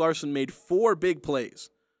 Ike Larsen made 4 big plays.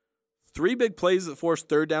 3 big plays that forced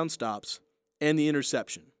third down stops and the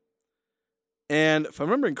interception. And if I'm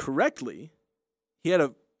remembering correctly, he had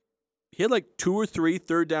like 2 or 3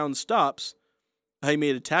 third down stops. He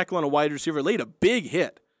made a tackle on a wide receiver, laid a big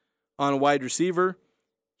hit on a wide receiver.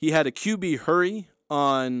 He had a QB hurry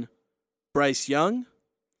on Bryce Young,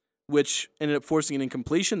 which ended up forcing an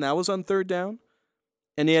incompletion. That was on third down.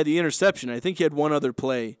 And he had the interception. I think he had one other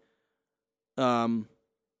play, where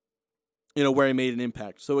he made an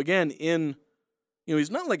impact. So again,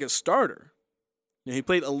 he's not like a starter. He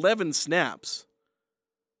played 11 snaps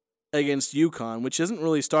against UConn, which isn't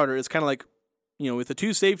really a starter. It's kind of like, with the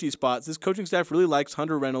 2 safety spots, this coaching staff really likes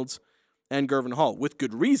Hunter Reynolds and Gervin Hall, with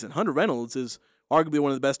good reason. Hunter Reynolds is arguably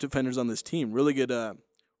one of the best defenders on this team. Really good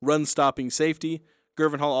run-stopping safety.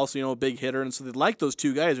 Gervin Hall also, a big hitter, and so they like those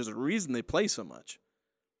 2 guys. There's a reason they play so much.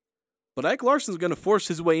 But Ike Larsen's going to force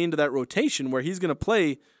his way into that rotation where he's going to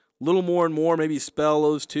play a little more and more, maybe spell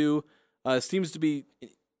those 2. Seems to be,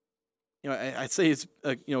 I'd say he's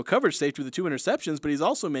coverage safety with the 2 interceptions, but he's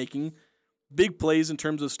also making big plays in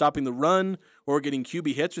terms of stopping the run or getting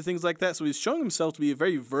QB hits or things like that. So he's showing himself to be a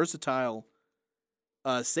very versatile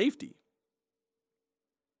safety.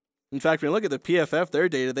 In fact, when you look at the PFF, their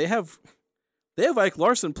data, they have Ike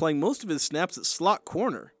Larsen playing most of his snaps at slot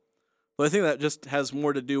corner. But I think that just has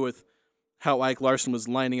more to do with how Ike Larsen was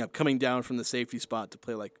lining up, coming down from the safety spot to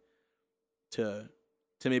play to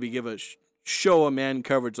maybe give a show a man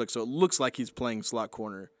coverage, so it looks like he's playing slot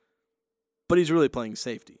corner, but he's really playing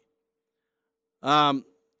safety. So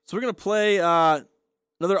we're gonna play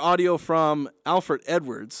another audio from Alfred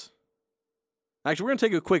Edwards. Actually, we're gonna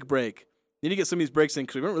take a quick break. Need to get some of these breaks in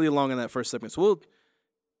because we went really long on that first segment. So we'll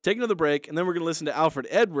take another break, and then we're going to listen to Alfred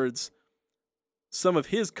Edwards, some of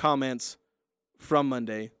his comments from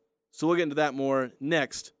Monday. So we'll get into that more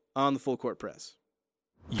next on the Full Court Press.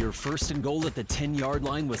 You're first and goal at the 10-yard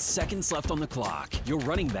line with seconds left on the clock. Your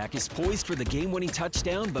running back is poised for the game-winning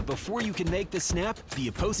touchdown, but before you can make the snap, the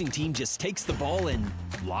opposing team just takes the ball and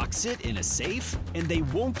locks it in a safe, and they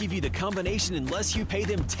won't give you the combination unless you pay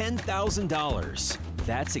them $10,000.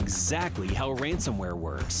 That's exactly how ransomware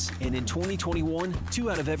works. And in 2021, 2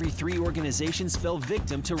 out of every 3 organizations fell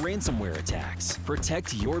victim to ransomware attacks.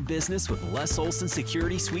 Protect your business with Les Olson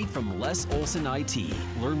Security Suite from Les Olson IT.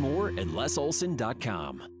 Learn more at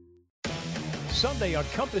lesolson.com. Sunday on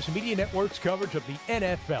Compass Media Network's coverage of the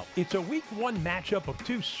NFL. It's a Week 1 matchup of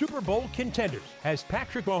 2 Super Bowl contenders as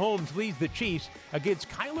Patrick Mahomes leads the Chiefs against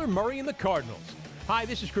Kyler Murray and the Cardinals. Hi,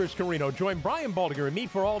 this is Chris Carino. Join Brian Baldinger and me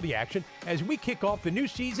for all the action as we kick off the new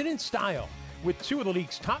season in style with 2 of the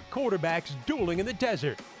league's top quarterbacks dueling in the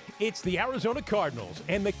desert. It's the Arizona Cardinals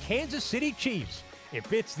and the Kansas City Chiefs.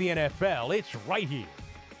 If it's the NFL, it's right here.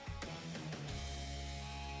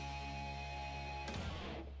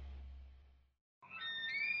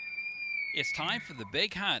 It's time for the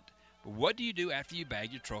big hunt, but what do you do after you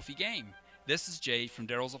bag your trophy game? This is Jay from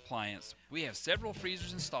Daryl's Appliance. We have several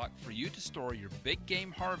freezers in stock for you to store your big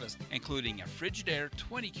game harvest, including a Frigidaire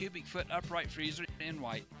 20 cubic foot upright freezer in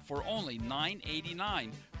white for only $9.89.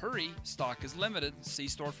 Hurry, stock is limited. See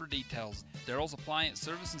store for details. Daryl's Appliance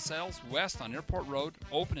Service and Sales, west on Airport Road,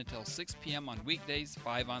 open until 6 p.m. on weekdays,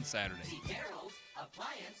 5 on Saturday. See Daryl's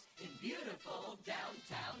Appliance in beautiful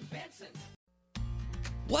downtown Benson.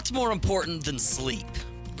 What's more important than sleep?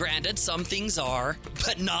 Granted, some things are,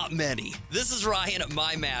 but not many. This is Ryan at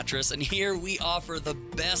My Mattress, and here we offer the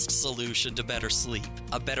best solution to better sleep,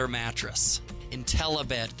 a better mattress.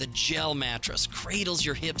 IntelliBed, the gel mattress, cradles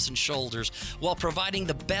your hips and shoulders while providing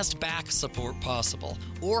the best back support possible.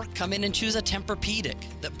 Or come in and choose a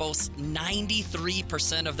Tempur-Pedic that boasts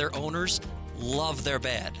 93% of their owners love their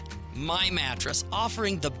bed. My Mattress,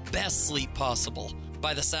 offering the best sleep possible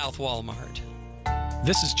by the South Walmart.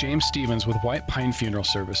 This is James Stevens with White Pine Funeral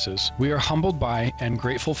Services. We are humbled by and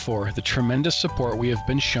grateful for the tremendous support we have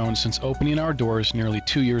been shown since opening our doors nearly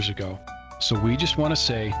 2 years ago. So we just want to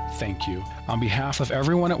say thank you. On behalf of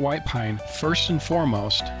everyone at White Pine, first and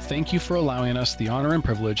foremost, thank you for allowing us the honor and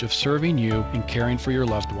privilege of serving you and caring for your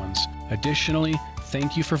loved ones. Additionally,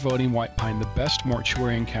 thank you for voting White Pine the best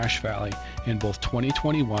mortuary in Cache Valley in both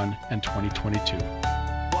 2021 and 2022.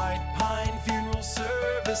 White Pine Funeral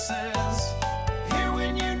Services.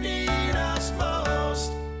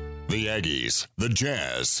 The Aggies, the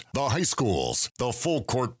Jazz, the high schools, the Full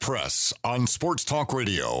Court Press on Sports Talk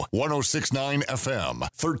Radio, 106.9 FM,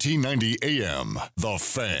 1390 AM. The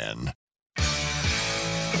Fan.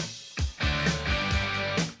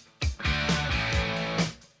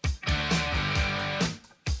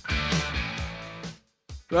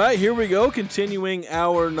 Right, here we go. Continuing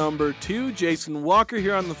hour number 2. Jason Walker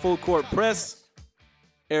here on the Full Court Press.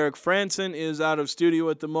 Eric Franson is out of studio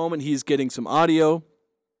at the moment. He's getting some audio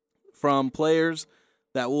from players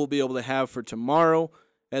that we'll be able to have for tomorrow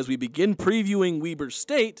as we begin previewing Weber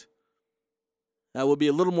State. That will be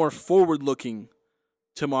a little more forward-looking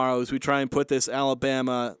tomorrow as we try and put this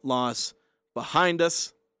Alabama loss behind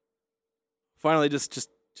us. Finally, just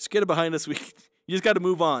get it behind us. You just got to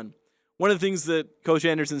move on. One of the things that Coach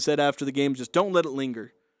Anderson said after the game, just don't let it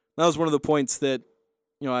linger. That was one of the points that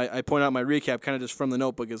I point out in my recap kind of just from the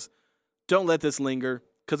notebook is don't let this linger,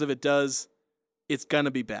 because if it does, it's going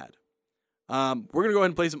to be bad. We're going to go ahead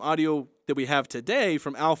and play some audio that we have today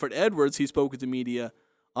from Alfred Edwards. He spoke with the media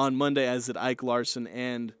on Monday, as did Ike Larsen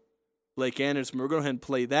and Blake Anderson. We're going to go ahead and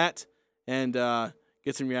play that and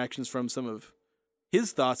get some reactions from some of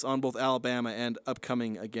his thoughts on both Alabama and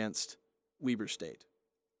upcoming against Weber State.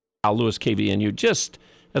 Al Lewis, KVNU, just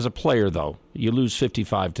as a player, though, you lose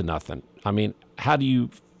 55-0. I mean, how do you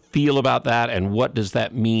feel about that, and what does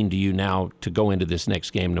that mean to you now to go into this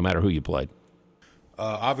next game, no matter who you played?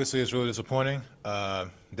 Obviously, it's really disappointing.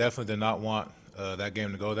 Definitely did not want that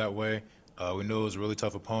game to go that way. We knew it was a really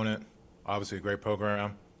tough opponent. Obviously, a great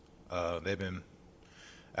program. They've been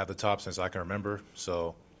at the top since I can remember.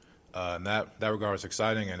 So in that regard, it's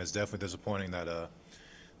exciting, and it's definitely disappointing that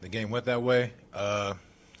the game went that way.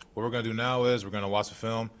 What we're going to do now is we're going to watch the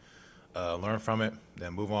film, learn from it,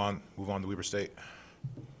 then move on to Weber State.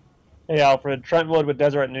 Hey, Alfred. Trent Wood with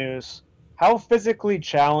Deseret News. How physically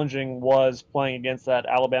challenging was playing against that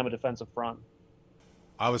Alabama defensive front?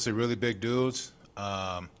 Obviously, really big dudes.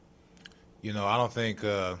 I don't think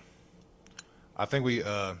I think we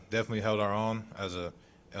definitely held our own as a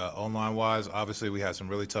online wise. Obviously, we had some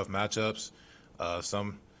really tough matchups.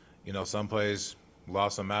 Some plays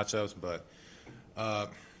lost some matchups, but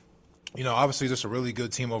obviously just a really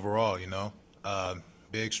good team overall.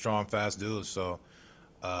 Big, strong, fast dudes. So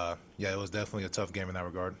it was definitely a tough game in that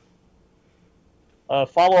regard.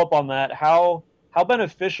 Follow up on that, how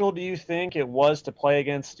beneficial do you think it was to play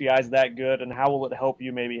against guys that good, and how will it help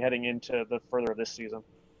you maybe heading into the further of this season?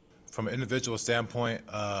 From an individual standpoint,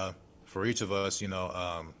 for each of us,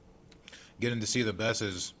 getting to see the best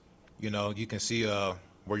is, you can see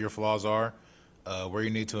where your flaws are, where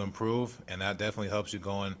you need to improve, and that definitely helps you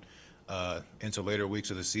going into later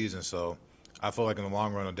weeks of the season. So I feel like in the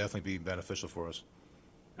long run, it'll definitely be beneficial for us.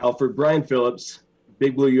 Alfred, Brian Phillips,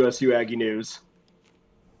 Big Blue USU Aggie News.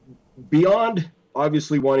 Beyond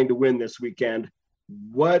obviously wanting to win this weekend,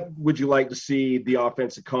 what would you like to see the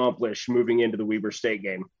offense accomplish moving into the Weber State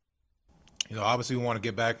game? Obviously we want to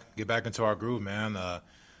get back into our groove, man.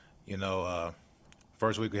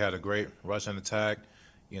 First week we had a great rush and attack.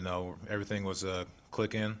 Everything was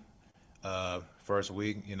clicking first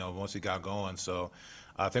week, once we got going. So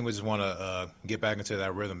I think we just want to get back into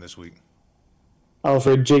that rhythm this week.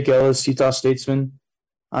 Alfred, Jake Ellis, Utah Statesman.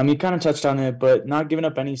 You kind of touched on it, but not giving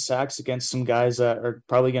up any sacks against some guys that are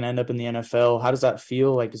probably going to end up in the NFL. How does that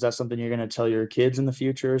feel? Like, is that something you're going to tell your kids in the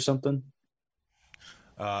future or something?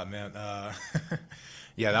 Man,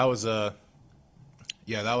 yeah, that was a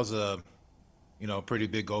pretty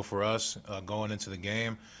big goal for us going into the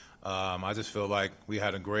game. I just feel like we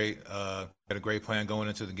had a great plan going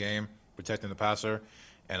into the game, protecting the passer,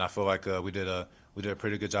 and I feel like we did a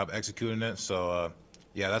pretty good job executing it. So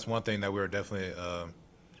yeah, that's one thing that we were definitely a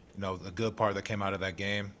good part that came out of that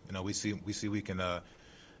game. We see we can and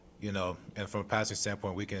from a passing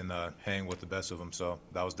standpoint we can hang with the best of them. So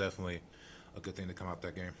that was definitely a good thing to come out of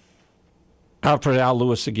that game. Alfred, Al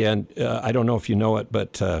Lewis again. I don't know if you know it,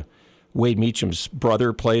 but Wade Meacham's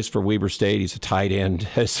brother plays for Weber State. He's a tight end.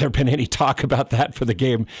 Has there been any talk about that for the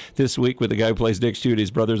game this week with the guy who plays next to you and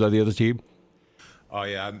his brother's on the other team? Oh,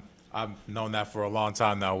 yeah. I've known that for a long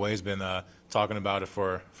time now. Wade's been talking about it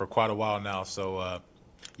for quite a while now. So,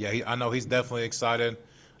 yeah, I know he's definitely excited.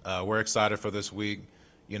 We're excited for this week.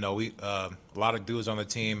 We a lot of dudes on the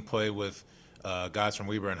team play with guys from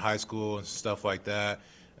Weber in high school and stuff like that.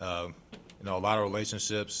 A lot of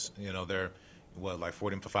relationships. They're like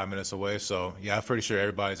 45 minutes away. So yeah, I'm pretty sure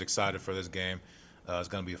everybody's excited for this game. It's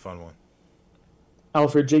going to be a fun one.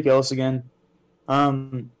 Alfred, Jake Ellis again.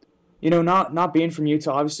 Not being from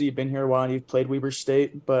Utah, obviously you've been here a while and you've played Weber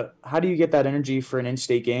State, but how do you get that energy for an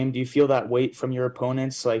in-state game? Do you feel that weight from your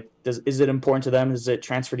opponents? Like, is it important to them? Does it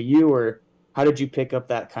transfer to you, or how did you pick up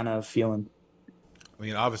that kind of feeling? I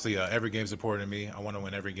mean, obviously every game's important to me. I want to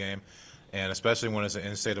win every game, and especially when it's an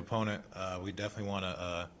in-state opponent, we definitely want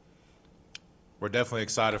to. We're definitely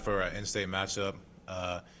excited for our in-state matchup.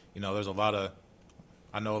 There's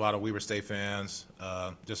I know a lot of Weber State fans,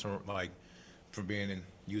 just from being in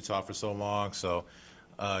Utah for so long. So,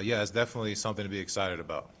 yeah, it's definitely something to be excited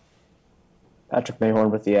about. Patrick Mayhorn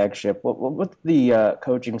with the Ag Ship. What did the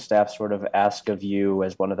coaching staff sort of ask of you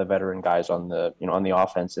as one of the veteran guys on the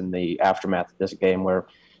offense in the aftermath of this game, where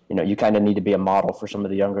you kind of need to be a model for some of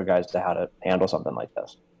the younger guys to how to handle something like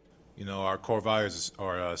this? Our core values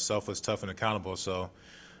are selfless, tough, and accountable. So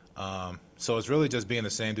it's really just being the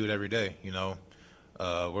same dude every day.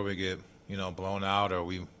 Where we get blown out or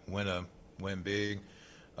we win big.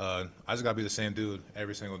 I just gotta be the same dude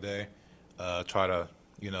every single day. Try to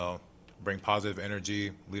bring positive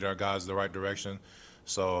energy, lead our guys the right direction.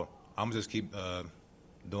 So I'm gonna just keep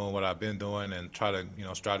doing what I've been doing and try to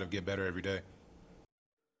strive to get better every day.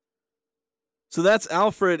 So that's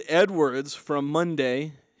Alfred Edwards from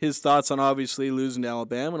Monday. His thoughts on obviously losing to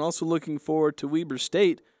Alabama and also looking forward to Weber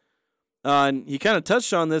State. And he kind of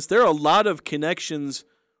touched on this. There are a lot of connections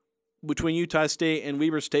between Utah State and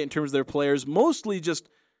Weber State in terms of their players, mostly just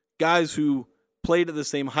guys who played at the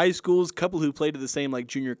same high schools, a couple who played at the same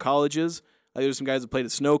junior colleges. There's some guys that played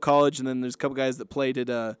at Snow College, and then there's a couple guys that played at,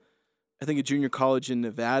 I think, a junior college in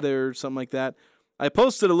Nevada or something like that. I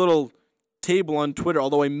posted a little table on Twitter,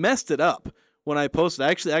 although I messed it up. When I posted,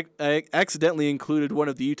 I accidentally included one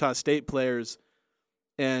of the Utah State players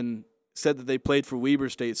and said that they played for Weber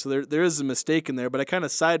State. So there is a mistake in there, but I kind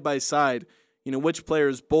of side by side, which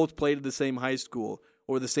players both played at the same high school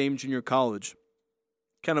or the same junior college.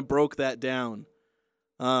 Kind of broke that down.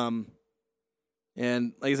 And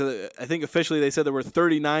like I said, I think officially they said there were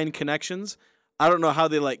 39 connections. I don't know how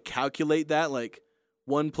they calculate that.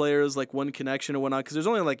 One player is one connection or whatnot, because there's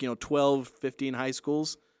only 12, 15 high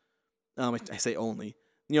schools. I say only,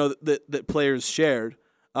 that players shared.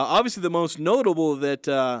 Obviously, the most notable that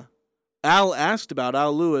Al asked about,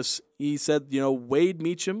 Al Lewis, he said, Wade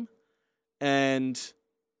Meacham and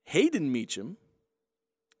Hayden Meacham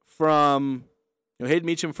from, Hayden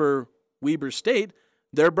Meacham for Weber State,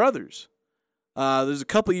 they're brothers. There's a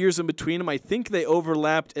couple years in between them. I think they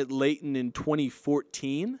overlapped at Layton in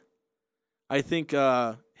 2014. I think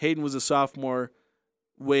Hayden was a sophomore,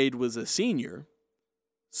 Wade was a senior.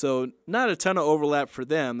 So not a ton of overlap for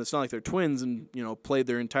them. It's not like they're twins and, played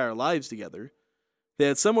their entire lives together. They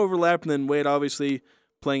had some overlap, and then Wade obviously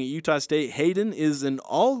playing at Utah State. Hayden is an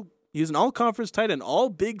all-conference tight end, all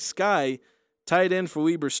Big Sky tight end for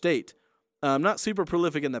Weber State. Not super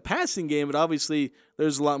prolific in the passing game, but obviously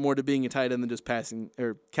there's a lot more to being a tight end than just passing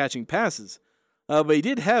or catching passes. But he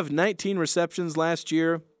did have 19 receptions last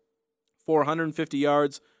year, 450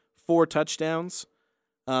 yards, 4 touchdowns.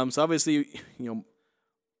 So obviously,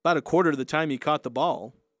 about a quarter of the time he caught the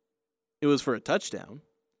ball, it was for a touchdown.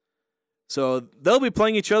 So they'll be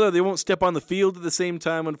playing each other. They won't step on the field at the same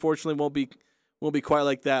time. Unfortunately, won't be quite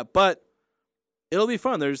like that. But it'll be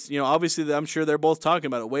fun. There's, obviously I'm sure they're both talking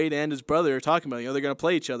about it. Wade and his brother are talking about it. They're going to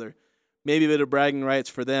play each other. Maybe a bit of bragging rights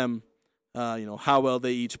for them. How well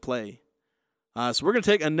they each play. So we're going to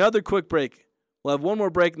take another quick break. We'll have one more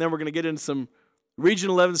break, and then we're going to get into some Region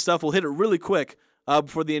 11 stuff. We'll hit it really quick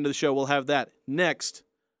before the end of the show. We'll have that next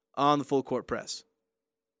on the Full Court Press.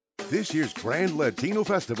 This year's Grand Latino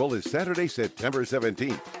Festival is Saturday, September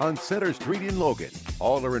 17th on Center Street in Logan.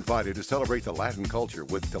 All are invited to celebrate the Latin culture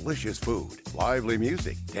with delicious food, lively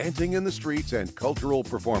music, dancing in the streets, and cultural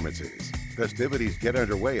performances. Festivities get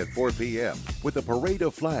underway at 4 p.m. with a parade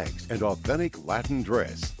of flags and authentic Latin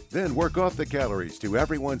dress. Then work off the calories to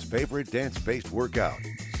everyone's favorite dance-based workout,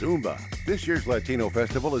 Zumba. This year's Latino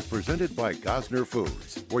Festival is presented by Gosner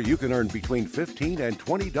Foods, where you can earn between $15 and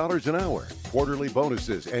 $20 an hour, quarterly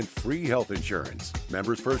bonuses, and free health insurance.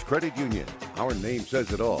 Members First Credit Union. Our name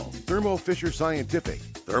says it all. Thermo Fisher Scientific.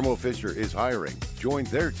 Thermo Fisher is hiring. Join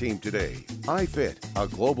their team today. iFit, a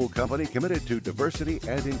global company committed to diversity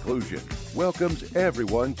and inclusion, welcomes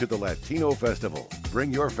everyone to the Latino Festival.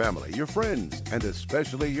 Bring your family, your friends, and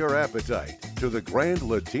especially your appetite to the Grand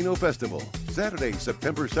Latino Festival, Saturday,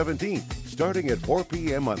 September 17th, starting at 4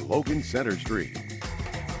 p.m. on Logan Center Street.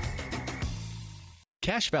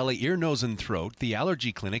 Cache Valley Ear, Nose, and Throat, the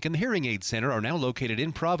Allergy Clinic, and the Hearing Aid Center are now located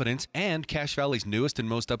in Providence, and Cache Valley's newest and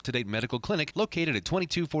most up-to-date medical clinic located at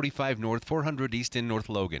 2245 North 400 East in North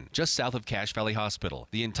Logan, just south of Cache Valley Hospital.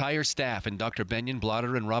 The entire staff and Dr. Benyon,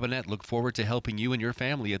 Blotter, and Robinette look forward to helping you and your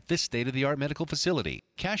family at this state-of-the-art medical facility.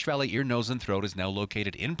 Cache Valley Ear, Nose, and Throat is now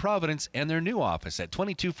located in Providence and their new office at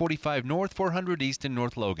 2245 North 400 East in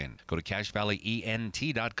North Logan. Go to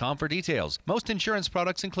CacheValleyENT.com for details. Most insurance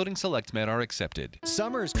products, including SelectMed, are accepted.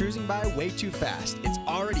 Summer is cruising by way too fast. It's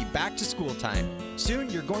already back to school time. Soon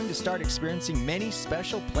you're going to start experiencing many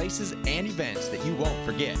special places and events that you won't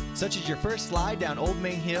forget, such as your first slide down Old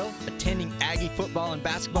Main Hill, attending Aggie football and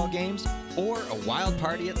basketball games, or a wild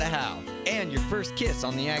party at the Howe, and your first kiss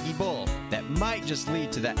on the Aggie Bowl. That might just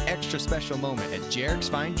lead to that extra special moment at Jarek's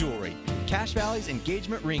Fine Jewelry, Cache Valley's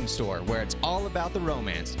engagement ring store, where it's all about the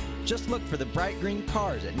romance. Just look for the bright green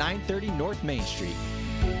cars at 930 North Main Street.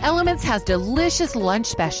 Elements has delicious lunch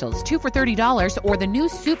specials, 2 for $30, or the new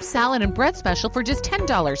soup, salad, and bread special for just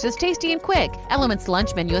 $10. It's tasty and quick. Elements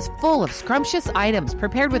lunch menu is full of scrumptious items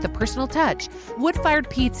prepared with a personal touch.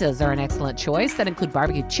 Wood-fired pizzas are an excellent choice that include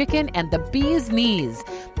barbecue chicken and the bee's knees.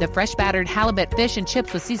 The fresh battered halibut fish and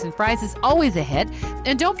chips with seasoned fries is always a hit.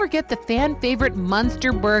 And don't forget the fan favorite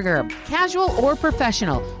Munster Burger. Casual or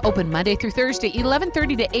professional. Open Monday through Thursday,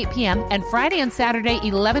 11:30 to 8 p.m. and Friday and Saturday,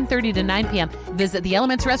 11:30 to 9 p.m. Visit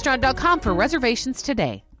theelementsrestaurant.com for reservations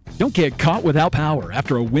today. Don't get caught without power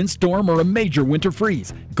after a windstorm or a major winter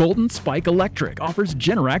freeze. Golden Spike Electric offers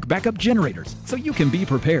Generac backup generators so you can be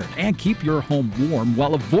prepared and keep your home warm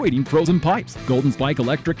while avoiding frozen pipes. Golden Spike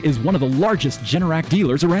Electric is one of the largest Generac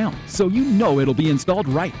dealers around, so you know it'll be installed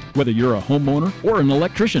right. Whether you're a homeowner or an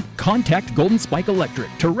electrician, contact Golden Spike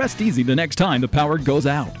Electric to rest easy the next time the power goes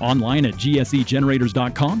out. Online at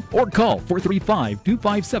gsegenerators.com or call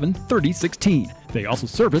 435-257-3016. They also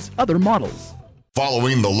service other models.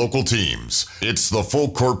 Following the local teams, it's the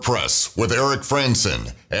Full Court Press with Eric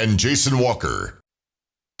Franson and Jason Walker.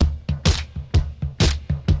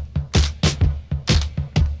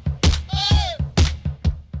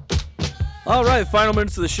 All right, final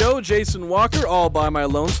minutes of the show. Jason Walker, all by my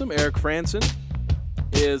lonesome. Eric Franson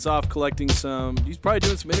is off collecting he's probably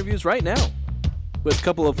doing some interviews right now with a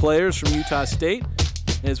couple of players from Utah State.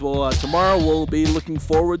 As well, tomorrow we'll be looking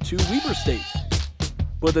forward to Weber State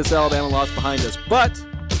with this Alabama loss behind us. But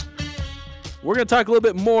we're going to talk a little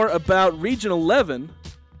bit more about Region 11.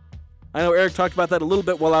 I know Eric talked about that a little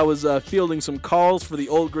bit while I was fielding some calls for the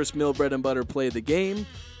Old Grist Mill Bread and Butter Play of the Game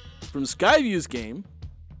from Skyview's game.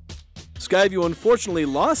 Skyview unfortunately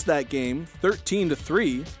lost that game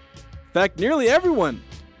 13-3. In fact, nearly everyone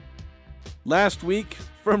last week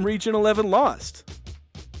from Region 11 lost.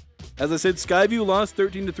 As I said, Skyview lost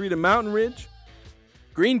 13-3 to Mountain Ridge.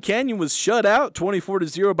 Green Canyon was shut out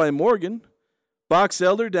 24-0 by Morgan. Box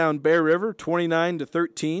Elder down Bear River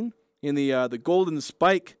 29-13 in the Golden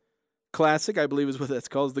Spike Classic, I believe is what that's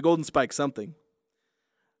called. It's the Golden Spike something.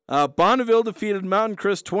 Bonneville defeated Mountain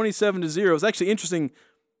Crest 27-0. It's actually interesting.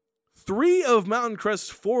 3 of Mountain Crest's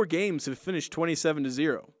 4 games have finished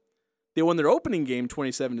 27-0. They won their opening game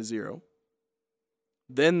 27-0.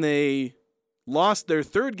 Then they lost their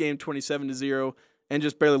third game 27-0. And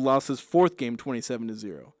just barely lost his 4th game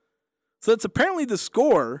 27-0. So that's apparently the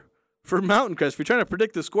score for Mountain Crest. If you're trying to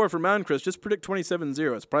predict the score for Mountain Crest, just predict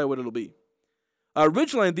 27-0. That's probably what it'll be.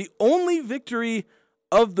 Ridgeline, the only victory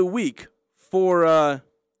of the week for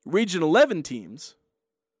Region 11 teams,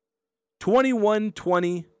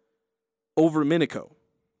 21-20 over Minico.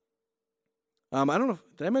 I don't know.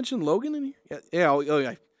 Did I mention Logan in here?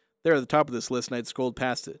 Yeah. They're at the top of this list, and I'd scrolled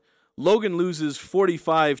past it. Logan loses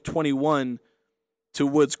 45-21 to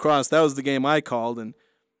Woods Cross. That was the game I called, and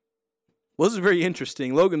wasn't very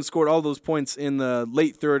interesting. Logan scored all those points in the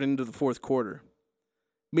late third into the fourth quarter.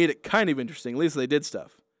 Made it kind of interesting. At least they did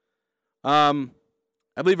stuff.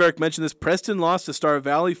 I believe Eric mentioned this. Preston lost to Star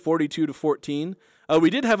Valley 42-14. We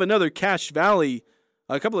did have another Cache Valley,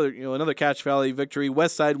 another Cache Valley victory.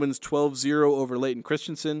 Westside wins 12-0 over Leighton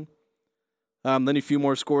Christensen. Then a few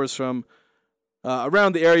more scores from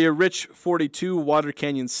around the area. Rich 42, Water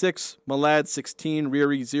Canyon 6, Malad 16,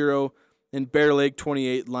 Reary 0, and Bear Lake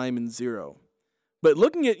 28, Lyman 0. But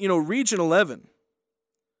looking at, Region 11,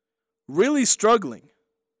 really struggling.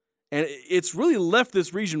 And it's really left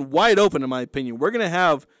this region wide open, in my opinion. We're going to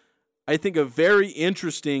have, I think, a very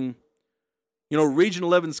interesting, Region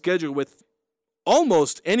 11 schedule with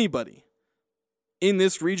almost anybody in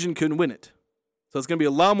this region can win it. So it's going to be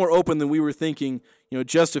a lot more open than we were thinking,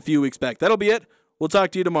 just a few weeks back. That'll be it. We'll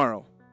talk to you tomorrow.